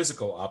about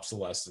physical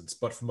obsolescence,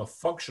 but from a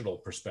functional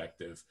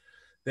perspective,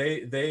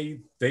 they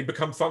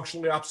become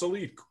functionally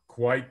obsolete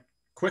quite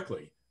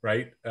quickly,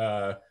 right?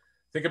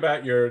 Think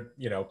about your,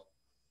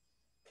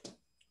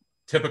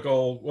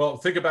 typical,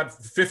 think about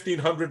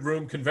 1,500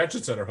 room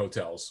convention center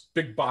hotels,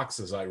 big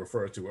boxes I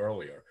referred to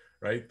earlier,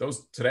 right?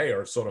 Those today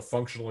are sort of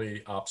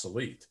functionally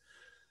obsolete.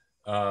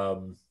 I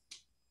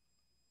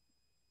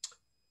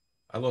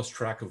lost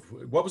track of,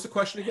 what was the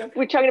question again?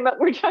 We're talking about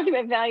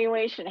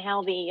valuation,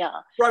 how the,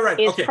 right.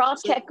 Is okay.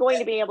 PropTech going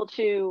to be able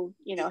to,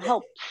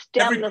 help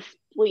stem the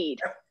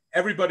bleed?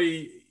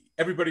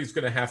 Everybody's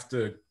going to have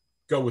to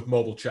go with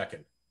mobile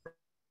check-in.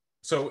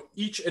 So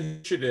each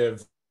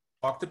initiative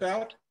talked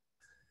about,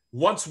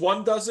 once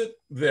one does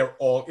it,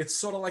 it's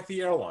sort of like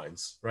the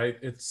airlines, right?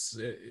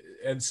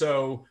 And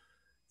so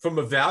from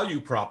a value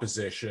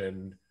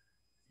proposition,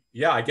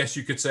 yeah, I guess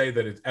you could say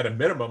that at a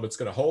minimum, it's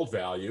going to hold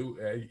value.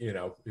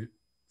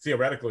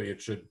 Theoretically,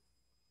 it should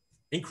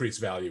increase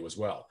value as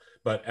well.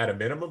 But at a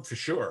minimum, for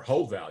sure,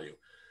 hold value.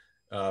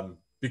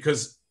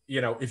 Because,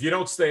 if you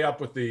don't stay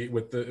up with the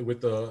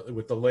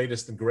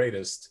latest and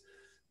greatest,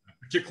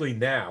 particularly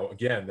now,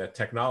 again, that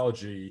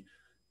technology,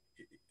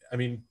 I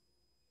mean,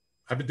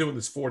 I've been doing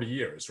this 40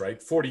 years,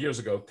 right? 40 years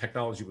ago,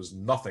 technology was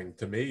nothing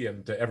to me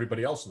and to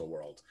everybody else in the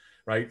world,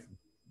 right?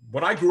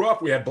 When I grew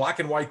up, we had black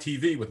and white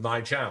TV with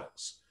 9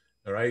 channels,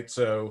 all right?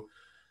 So,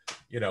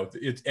 the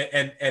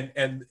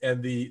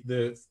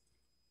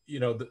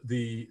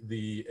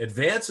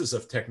advances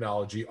of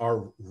technology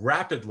are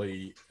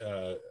rapidly,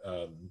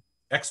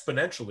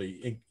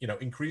 exponentially,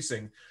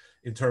 increasing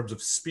in terms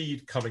of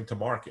speed coming to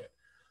market.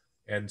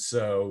 And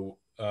so,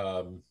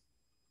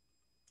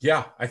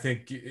 yeah, I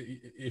think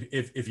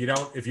if you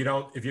don't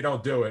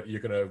do it, you're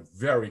going to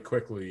very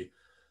quickly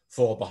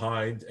fall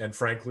behind, and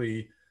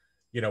frankly,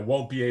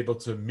 won't be able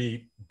to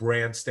meet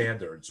brand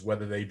standards,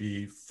 whether they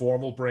be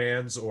formal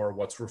brands or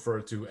what's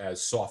referred to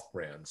as soft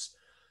brands.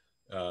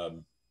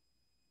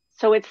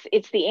 So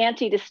it's the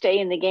ante to stay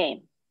in the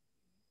game.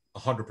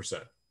 100%.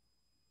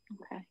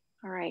 Okay.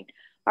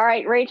 All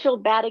right, Rachel,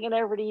 batting it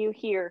over to you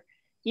here.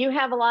 You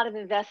have a lot of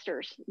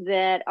investors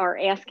that are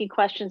asking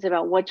questions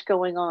about what's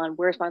going on,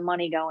 where's my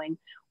money going,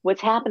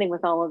 what's happening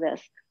with all of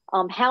this.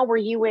 How were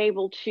you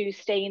able to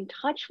stay in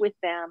touch with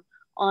them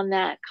on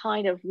that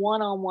kind of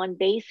one-on-one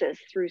basis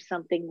through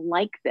something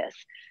like this?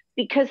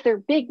 Because there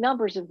are big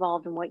numbers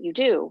involved in what you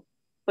do,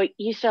 but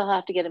you still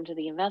have to get them to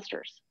the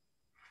investors.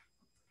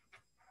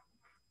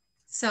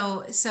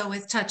 So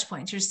with touch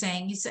points, you're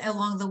saying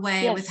along the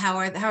way, yes. with how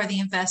are the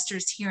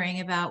investors hearing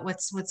about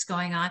what's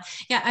going on?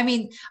 Yeah, I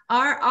mean,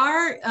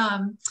 our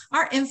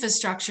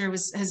infrastructure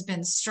has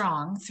been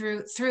strong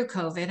through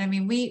COVID. I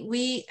mean,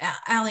 we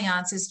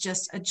Allianz is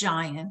just a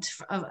giant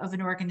of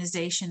an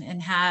organization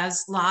and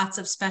has lots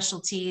of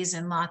specialties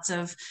and lots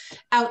of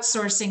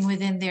outsourcing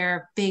within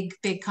their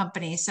big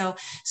company. So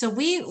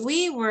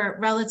we were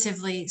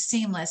relatively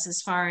seamless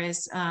as far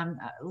as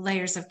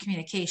layers of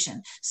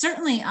communication.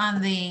 Certainly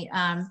on the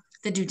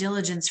due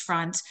diligence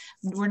front,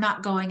 we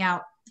weren't going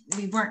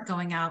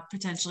out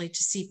potentially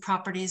to see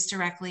properties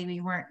directly. We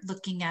weren't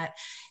looking at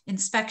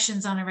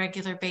inspections on a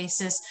regular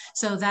basis.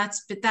 So that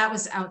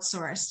was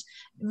outsourced.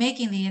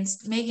 Making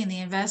the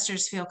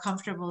investors feel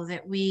comfortable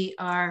that we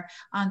are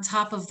on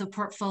top of the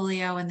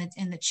portfolio and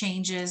the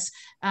changes.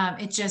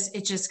 It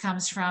just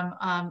comes from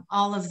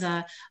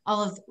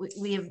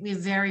we have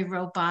very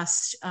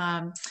robust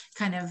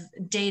kind of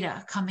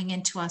data coming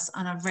into us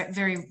on a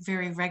very,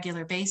 very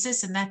regular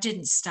basis. And that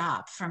didn't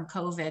stop from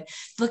COVID.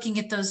 Looking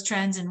at those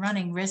trends and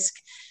running risk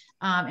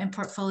and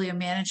portfolio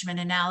management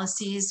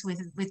analyses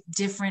with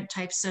different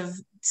types of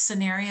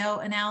scenario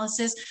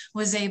analysis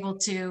we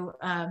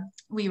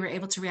were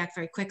able to react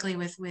very quickly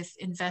with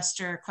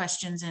investor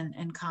questions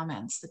and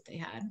comments that they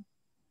had.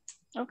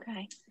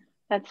 Okay,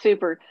 that's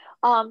super.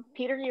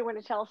 Peter, you want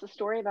to tell us a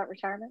story about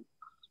retirement?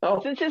 Oh,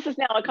 since this is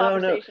now a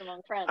conversation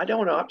among friends. I don't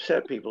want to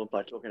upset people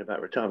by talking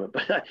about retirement,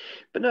 but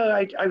no,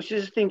 I was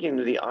just thinking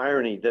of the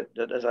irony that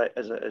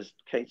as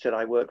Cate said,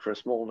 I work for a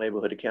small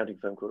neighborhood accounting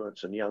firm called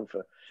Ernst & Young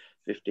for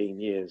 15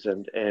 years,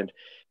 and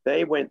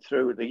they went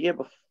through, the year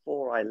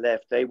before I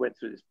left, they went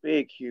through this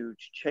big,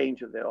 huge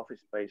change of their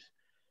office space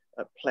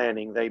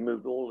planning. They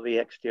moved all of the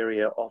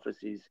exterior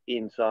offices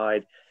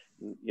inside.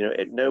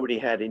 Nobody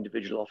had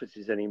individual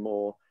offices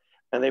anymore.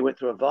 And they went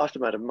through a vast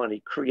amount of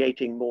money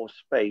creating more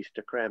space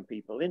to cram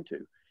people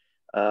into.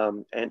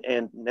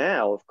 And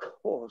now, of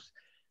course,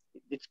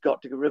 it's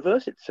got to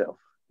reverse itself.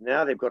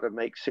 Now they've got to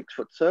make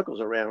 6-foot circles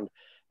around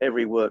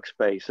every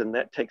workspace, and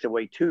that takes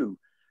away 2,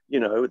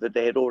 that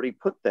they had already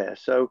put there.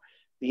 So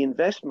the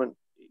investment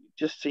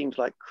just seems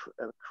like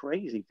a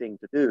crazy thing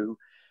to do.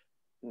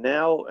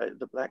 Now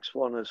the black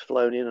swan has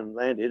flown in and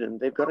landed, and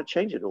they've got to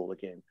change it all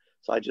again.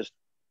 So I just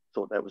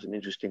thought that was an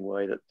interesting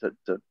way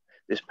that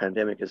this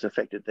pandemic has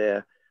affected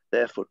their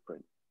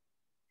footprint.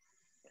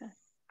 Okay.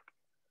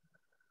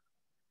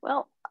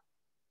 Well,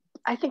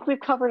 I think we've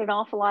covered an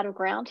awful lot of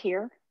ground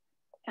here.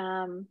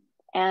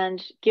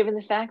 And given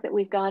the fact that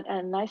we've got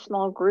a nice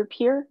small group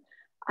here,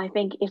 I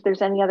think if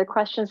there's any other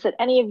questions that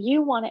any of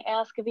you want to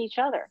ask of each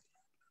other,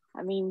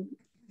 I mean,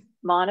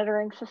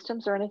 monitoring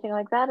systems or anything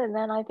like that, and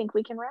then I think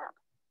we can wrap.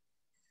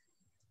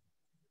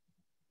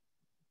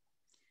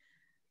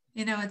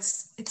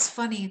 It's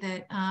funny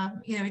that,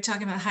 we're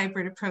talking about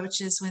hybrid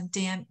approaches when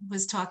Dan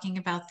was talking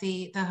about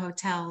the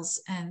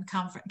hotels and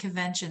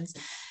conventions.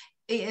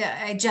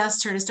 I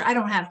just heard a story. I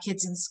don't have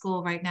kids in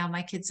school right now.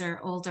 My kids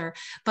are older,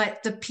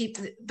 but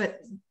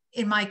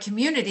in my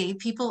community,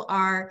 people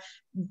are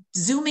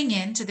Zooming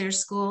into their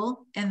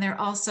school and they're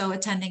also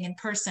attending in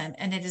person.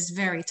 And it is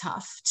very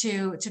tough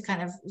to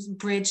kind of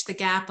bridge the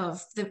gap of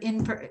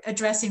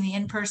addressing the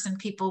in-person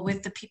people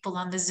with the people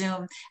on the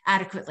Zoom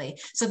adequately.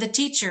 So the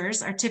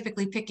teachers are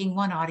typically picking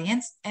one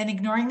audience and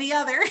ignoring the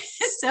other.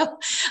 So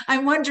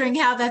I'm wondering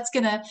how that's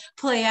going to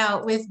play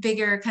out with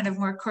bigger, kind of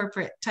more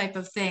corporate type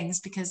of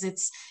things, because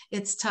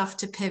it's tough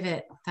to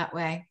pivot that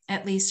way,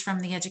 at least from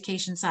the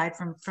education side,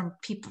 from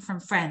people, from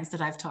friends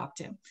that I've talked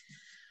to.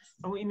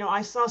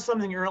 I saw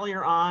something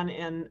earlier on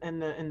in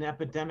the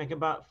epidemic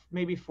about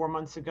maybe 4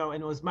 months ago,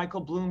 and it was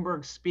Michael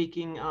Bloomberg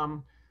speaking.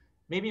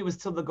 Maybe it was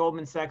to the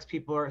Goldman Sachs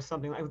people or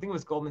something. I think it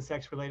was Goldman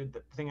Sachs related,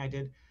 the thing I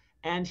did.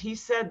 And he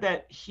said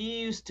that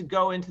he used to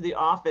go into the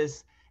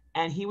office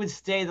and he would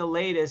stay the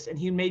latest, and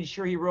he made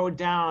sure he rode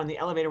down the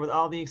elevator with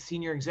all the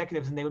senior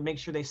executives, and they would make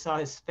sure they saw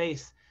his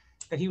face,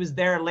 that he was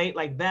there late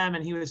like them,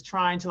 and he was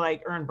trying to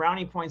like earn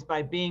brownie points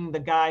by being the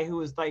guy who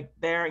was like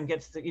there and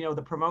gets the,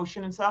 the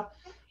promotion and stuff.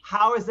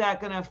 How is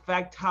that going to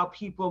affect how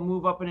people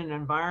move up in an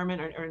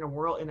environment or in a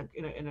world,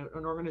 in an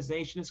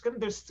organization? There's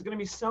going to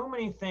be so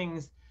many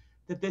things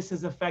that this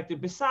has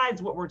affected,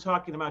 besides what we're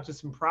talking about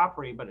just in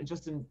property, but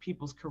just in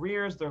people's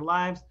careers, their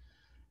lives.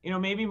 you know,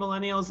 maybe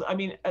millennials. I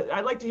mean,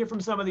 I'd like to hear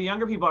from some of the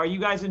younger people. Are you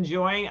guys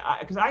enjoying?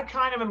 Because I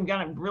kind of am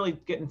gonna really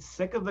getting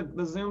sick of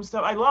the Zoom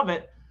stuff. I love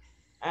it,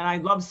 and I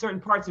love certain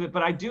parts of it,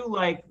 but I do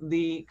like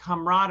the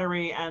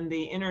camaraderie and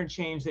the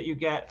interchange that you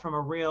get from a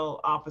real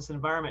office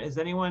environment. Is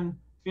anyone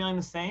feeling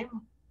the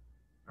same,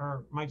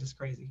 or am I just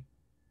crazy?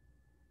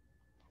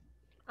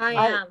 I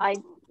am. I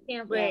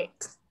Can't wait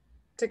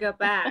to go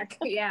back.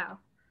 Yeah.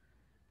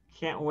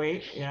 Can't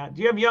wait. Yeah.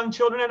 Do you have young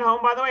children at home,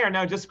 by the way, or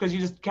no? Just because you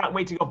just can't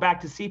wait to go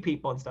back to see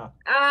people and stuff.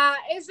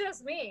 It's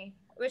just me,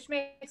 which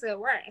makes it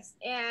worse.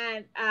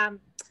 And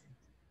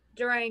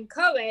during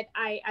COVID,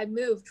 I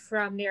moved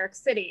from New York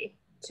City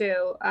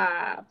to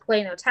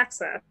Plano,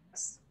 Texas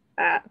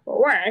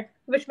for work,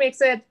 which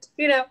makes it,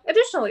 you know,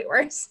 additionally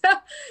worse.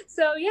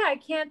 So yeah, I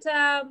can't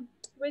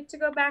wait to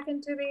go back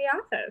into the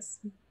office.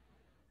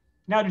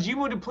 Now, did you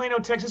move to Plano,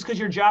 Texas because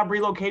your job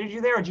relocated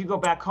you there, or did you go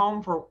back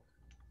home for?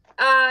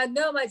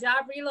 No, my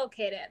job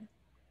relocated.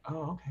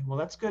 Oh, okay. Well,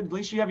 that's good. At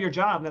least you have your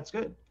job. That's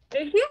good.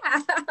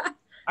 Yeah.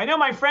 I know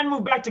my friend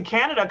moved back to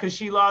Canada because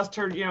she lost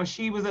her, you know,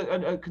 she was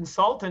a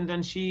consultant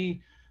and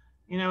she,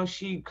 you know,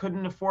 she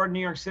couldn't afford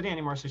New York City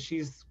anymore. So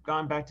she's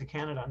gone back to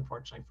Canada,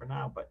 unfortunately, for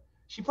now. But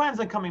she plans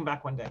on coming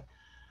back one day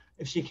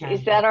if she can.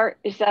 Is that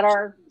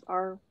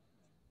our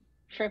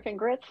shrimp and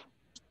grits?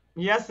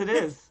 Yes, it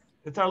is.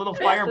 It's our little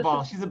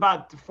fireball. She's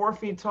about 4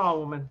 feet tall,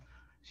 woman.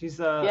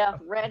 She's a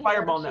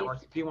Fireball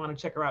Network if you want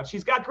to check her out.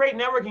 She's got great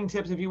networking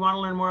tips if you want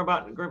to learn more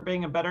about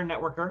being a better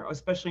networker,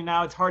 especially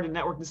now it's hard to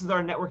network. This is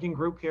our networking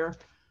group here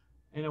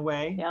in a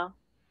way. Yeah.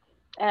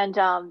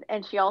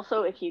 And she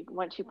also, if you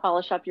want to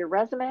polish up your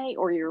resume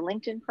or your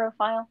LinkedIn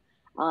profile,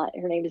 her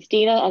name is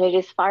Dina, and it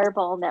is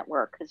Fireball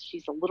Network because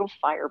she's a little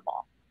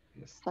fireball.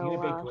 Yes,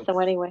 so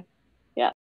anyway.